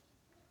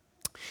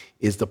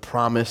is the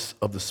promise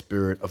of the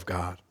Spirit of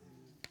God.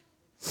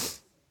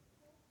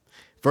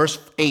 Verse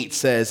 8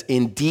 says,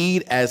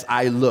 indeed, as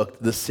I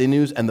looked, the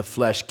sinews and the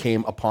flesh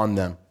came upon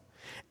them,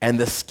 and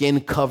the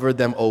skin covered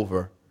them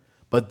over,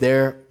 but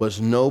there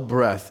was no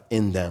breath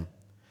in them.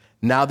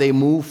 Now they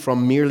moved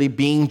from merely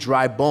being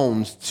dry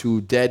bones to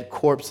dead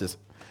corpses.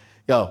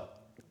 Yo,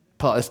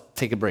 pause, let's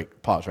take a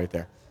break. Pause right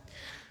there.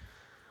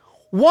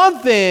 One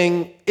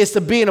thing is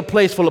to be in a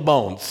place full of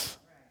bones.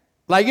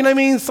 Like, you know what I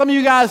mean? Some of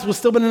you guys were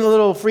still been a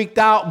little freaked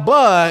out,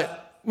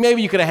 but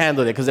maybe you could have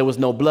handled it because there was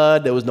no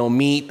blood, there was no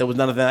meat, there was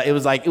none of that. It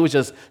was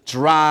just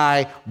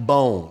dry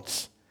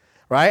bones,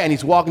 right? And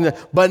he's walking there.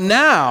 But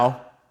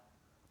now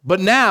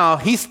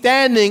he's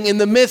standing in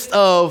the midst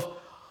of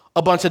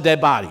a bunch of dead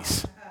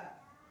bodies.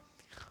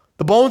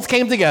 The bones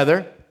came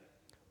together,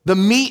 the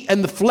meat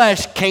and the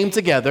flesh came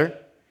together,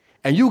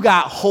 and you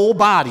got whole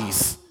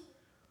bodies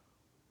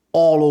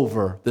all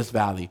over this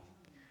valley.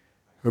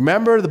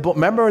 Remember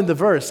in the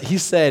verse, he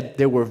said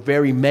there were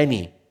very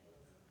many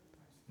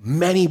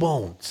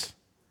bones.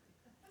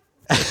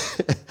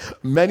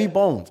 Many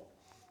bones.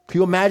 Can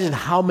you imagine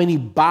how many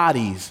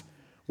bodies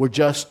were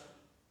just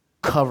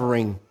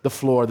covering the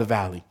floor of the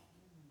valley?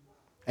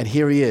 And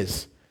here he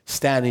is,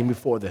 standing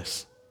before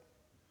this.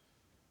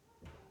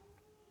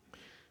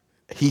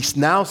 He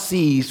now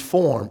sees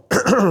form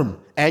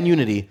and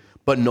unity,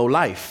 but no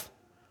life.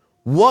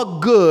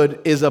 What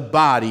good is a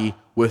body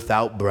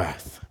without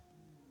breath?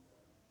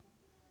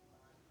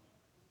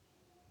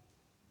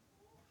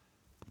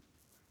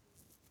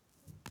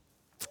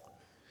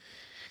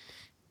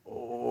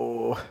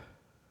 Oh.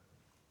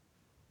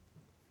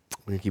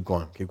 We're going to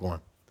keep going.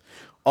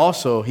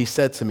 Also, he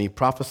said to me,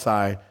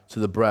 prophesy to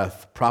the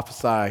breath,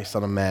 prophesy,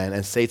 son of man,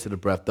 and say to the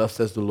breath, thus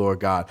says the Lord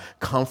God,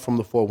 come from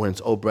the four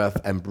winds, O breath,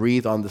 and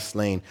breathe on the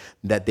slain,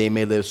 that they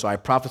may live. So I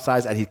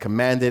prophesied as he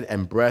commanded,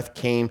 and breath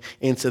came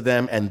into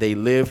them, and they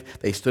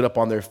lived. They stood up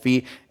on their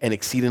feet, an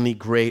exceedingly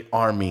great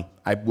army.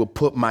 I will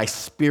put my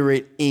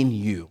spirit in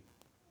you,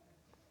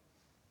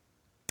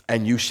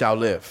 and you shall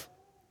live.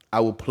 I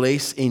will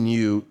place in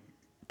you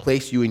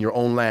place you in your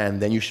own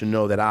land, then you should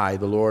know that I,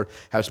 the Lord,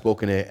 have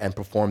spoken it and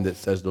performed it,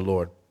 says the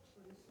Lord.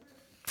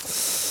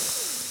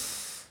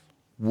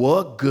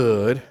 What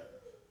good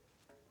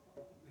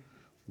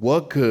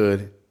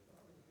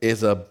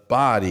is a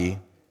body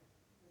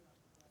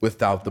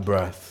without the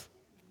breath?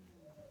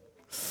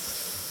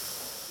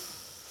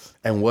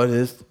 And what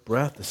is the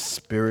breath? The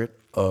Spirit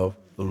of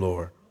the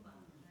Lord.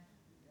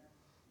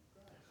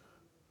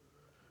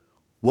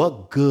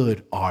 What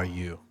good are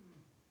you?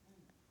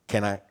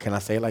 Can I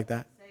say it like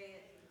that? Say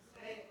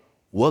it.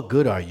 What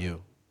good are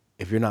you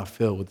if you're not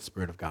filled with the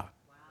Spirit of God?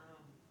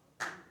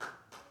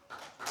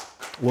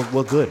 Wow.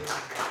 What good?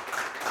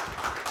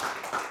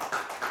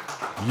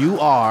 You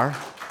are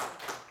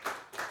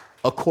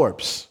a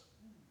corpse,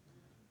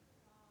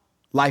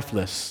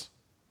 lifeless,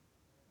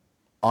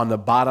 on the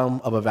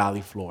bottom of a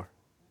valley floor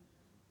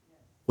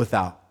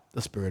without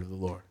the Spirit of the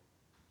Lord.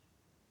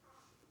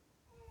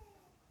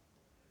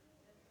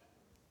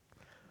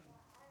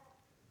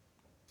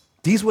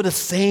 These were the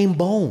same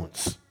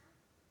bones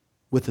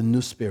with a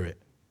new spirit.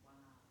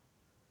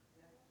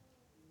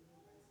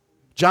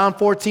 John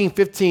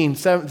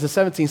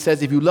 14:15-17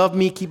 says, if you love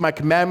me, keep my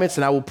commandments,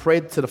 and I will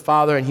pray to the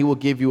Father, and he will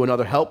give you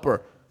another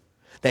helper,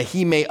 that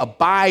he may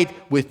abide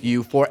with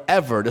you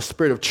forever, the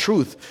Spirit of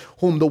truth,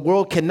 whom the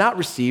world cannot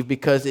receive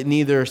because it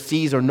neither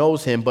sees or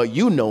knows him, but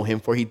you know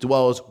him, for he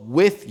dwells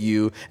with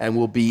you and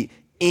will be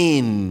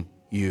in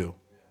you.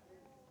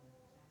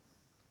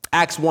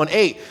 Acts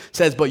 1:8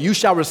 says, but you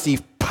shall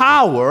receive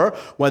power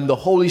when the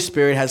Holy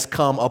Spirit has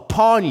come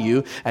upon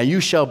you, and you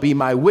shall be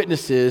my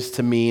witnesses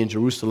to me in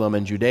Jerusalem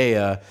and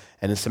Judea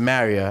and in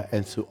Samaria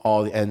and to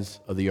all the ends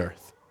of the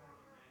earth.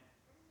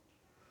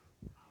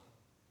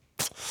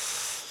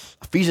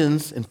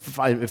 Ephesians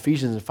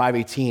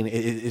 5:18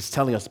 is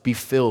telling us, be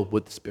filled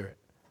with the Spirit.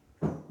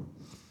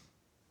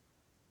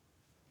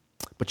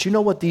 But you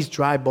know what these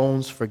dry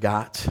bones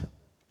forgot?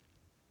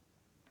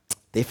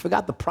 They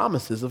forgot the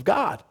promises of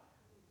God.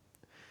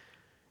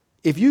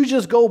 If you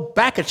just go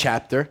back a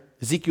chapter,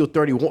 Ezekiel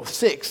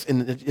 36,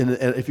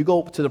 if you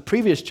go to the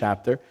previous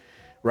chapter,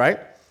 right,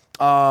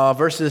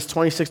 verses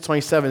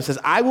 26-27, it says,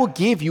 I will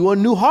give you a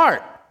new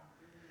heart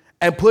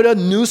and put a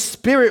new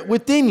spirit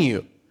within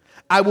you.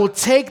 I will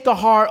take the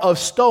heart of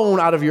stone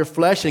out of your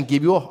flesh and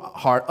give you a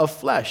heart of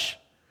flesh.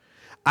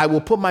 I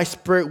will put my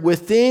spirit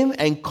within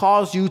and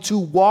cause you to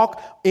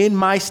walk in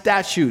my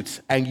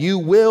statutes, and you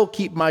will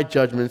keep my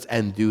judgments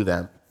and do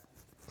them.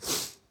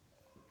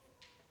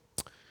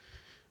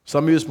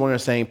 Some of you this morning are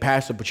saying,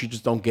 Pastor, but you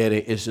just don't get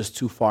it. It's just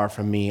too far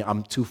from me.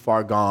 I'm too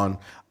far gone.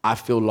 I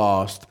feel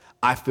lost.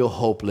 I feel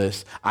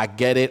hopeless. I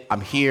get it. I'm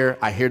here.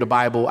 I hear the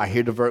Bible. I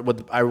hear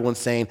what everyone's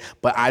saying,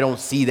 but I don't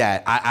see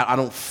that. I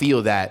don't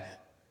feel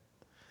that.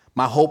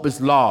 My hope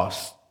is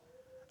lost.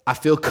 I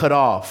feel cut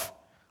off.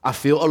 I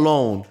feel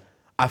alone.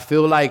 I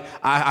feel like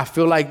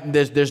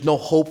there's no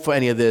hope for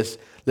any of this.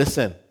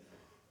 Listen,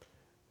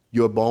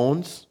 your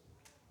bones,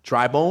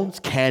 dry bones,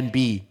 can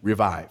be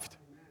revived.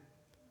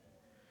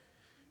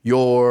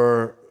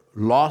 Your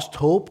lost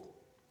hope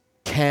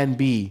can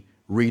be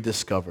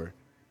rediscovered.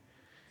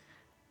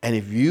 And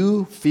if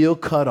you feel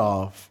cut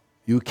off,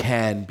 you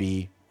can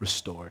be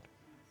restored.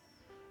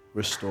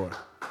 Restored.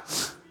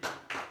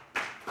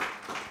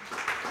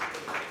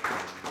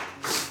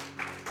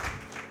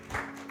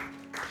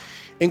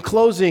 In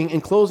closing,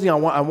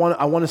 I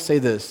want to say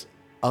this.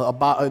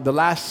 About the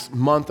last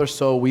month or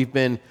so, we've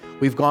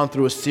gone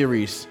through a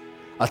series,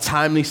 a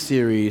timely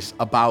series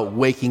about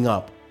waking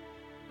up.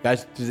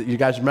 You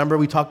guys remember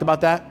we talked about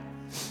that?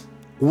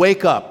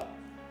 Wake up,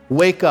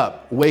 wake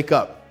up, wake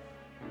up.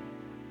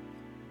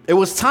 It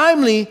was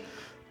timely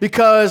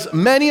because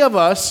many of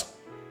us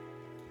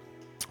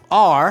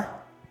are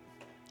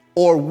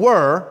or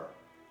were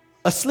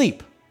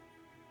asleep.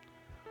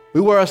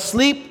 We were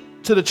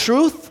asleep to the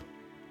truth.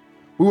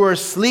 We were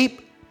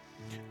asleep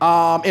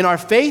in our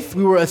faith.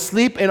 We were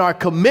asleep in our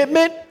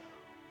commitment.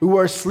 We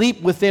were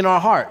asleep within our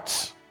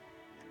hearts.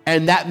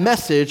 And that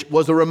message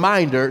was a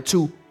reminder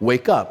to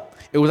wake up.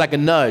 It was like a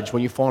nudge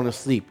when you're falling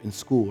asleep in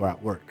school or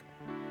at work.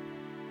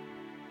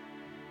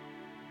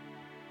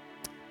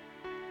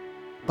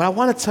 But I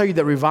want to tell you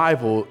that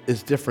revival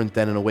is different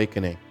than an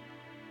awakening.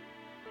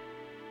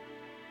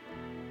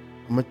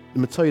 I'm going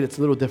to tell you that it's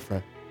a little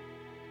different.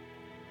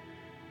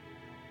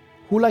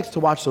 Who likes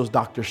to watch those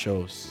doctor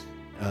shows?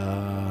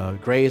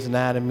 Grey's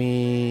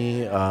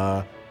Anatomy,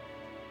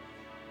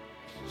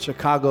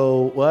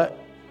 Chicago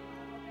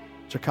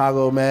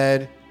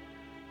Med,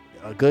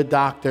 A Good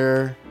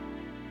Doctor.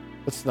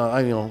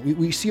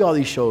 We see all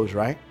these shows,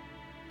 right?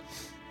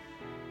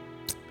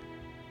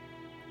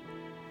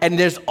 And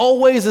there's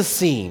always a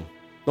scene,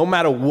 no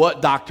matter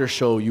what doctor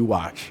show you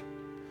watch,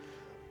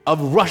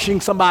 of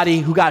rushing somebody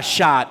who got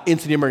shot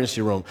into the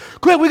emergency room.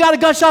 Quick, we got a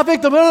gunshot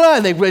victim, blah, blah,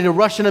 blah. And they're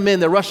rushing them in.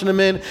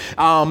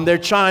 They're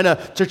trying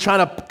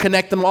to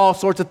connect them to all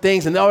sorts of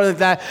things and all of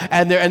that.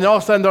 And all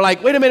of a sudden they're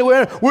like, wait a minute,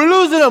 we're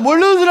losing them.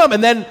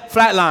 And then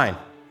flatline.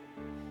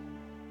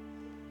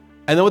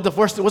 And then what's the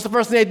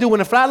first thing they do when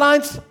the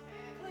flatlines?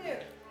 Clear.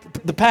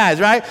 The pads,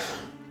 right?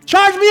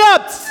 Charge me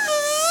up.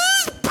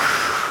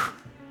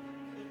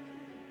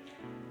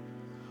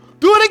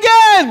 Do it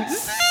again.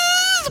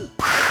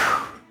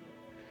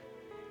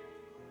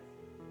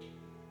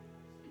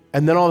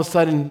 And then all of a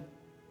sudden,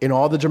 in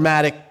all the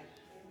dramatic,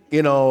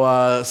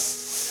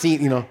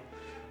 scene,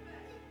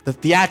 the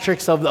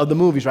theatrics of the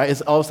movies, right?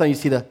 It's all of a sudden you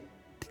see the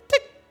tick,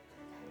 tick,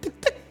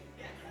 tick, tick.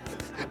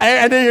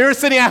 And then you're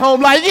sitting at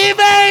home like, he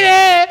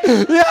made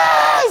it!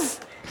 Yes!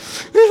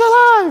 He's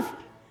alive!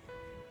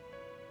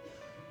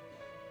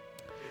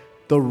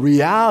 The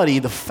reality,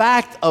 the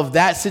fact of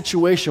that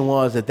situation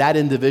was that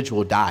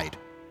individual died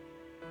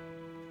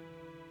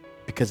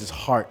because his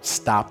heart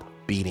stopped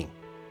beating.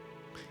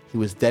 He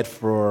was dead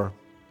for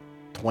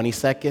 20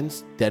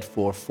 seconds, dead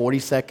for 40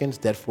 seconds,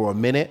 dead for a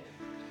minute.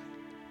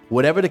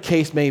 Whatever the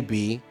case may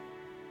be,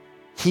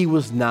 he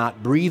was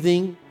not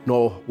breathing,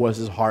 nor was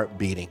his heart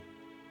beating.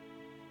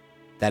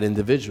 That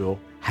individual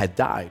had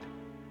died.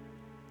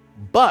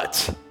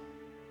 But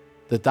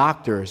the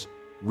doctors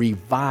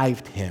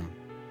revived him.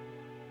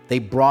 They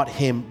brought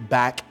him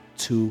back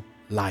to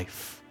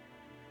life.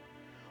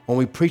 When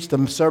we preach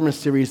the sermon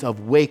series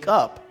of Wake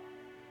Up,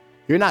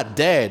 you're not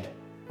dead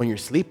when you're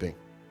sleeping.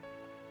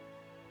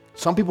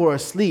 Some people are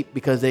asleep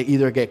because they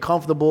either get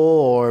comfortable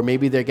or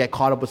maybe they get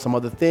caught up with some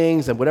other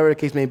things and whatever the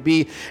case may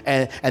be,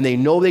 and they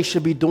know they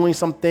should be doing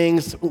some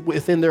things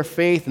within their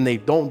faith and they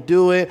don't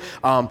do it.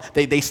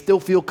 They still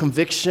feel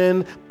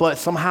conviction, but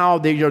somehow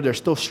they're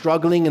still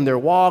struggling in their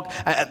walk.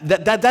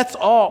 That's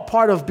all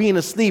part of being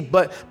asleep,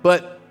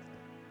 but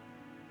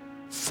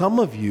some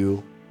of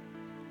you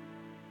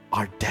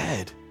are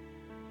dead.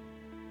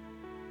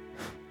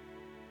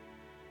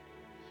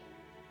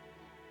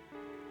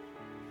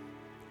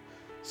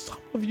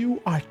 Some of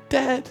you are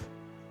dead,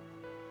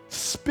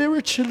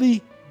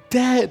 spiritually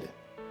dead.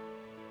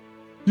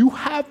 You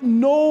have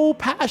no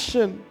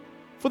passion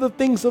for the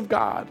things of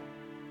God.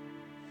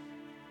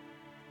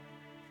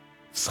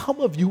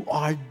 Some of you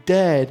are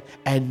dead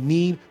and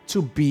need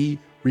to be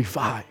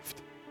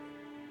revived.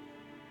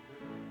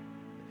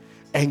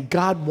 And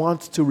God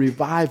wants to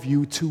revive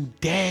you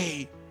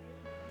today.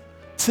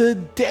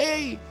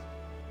 Today.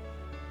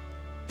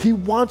 He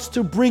wants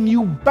to bring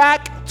you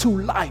back to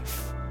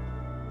life.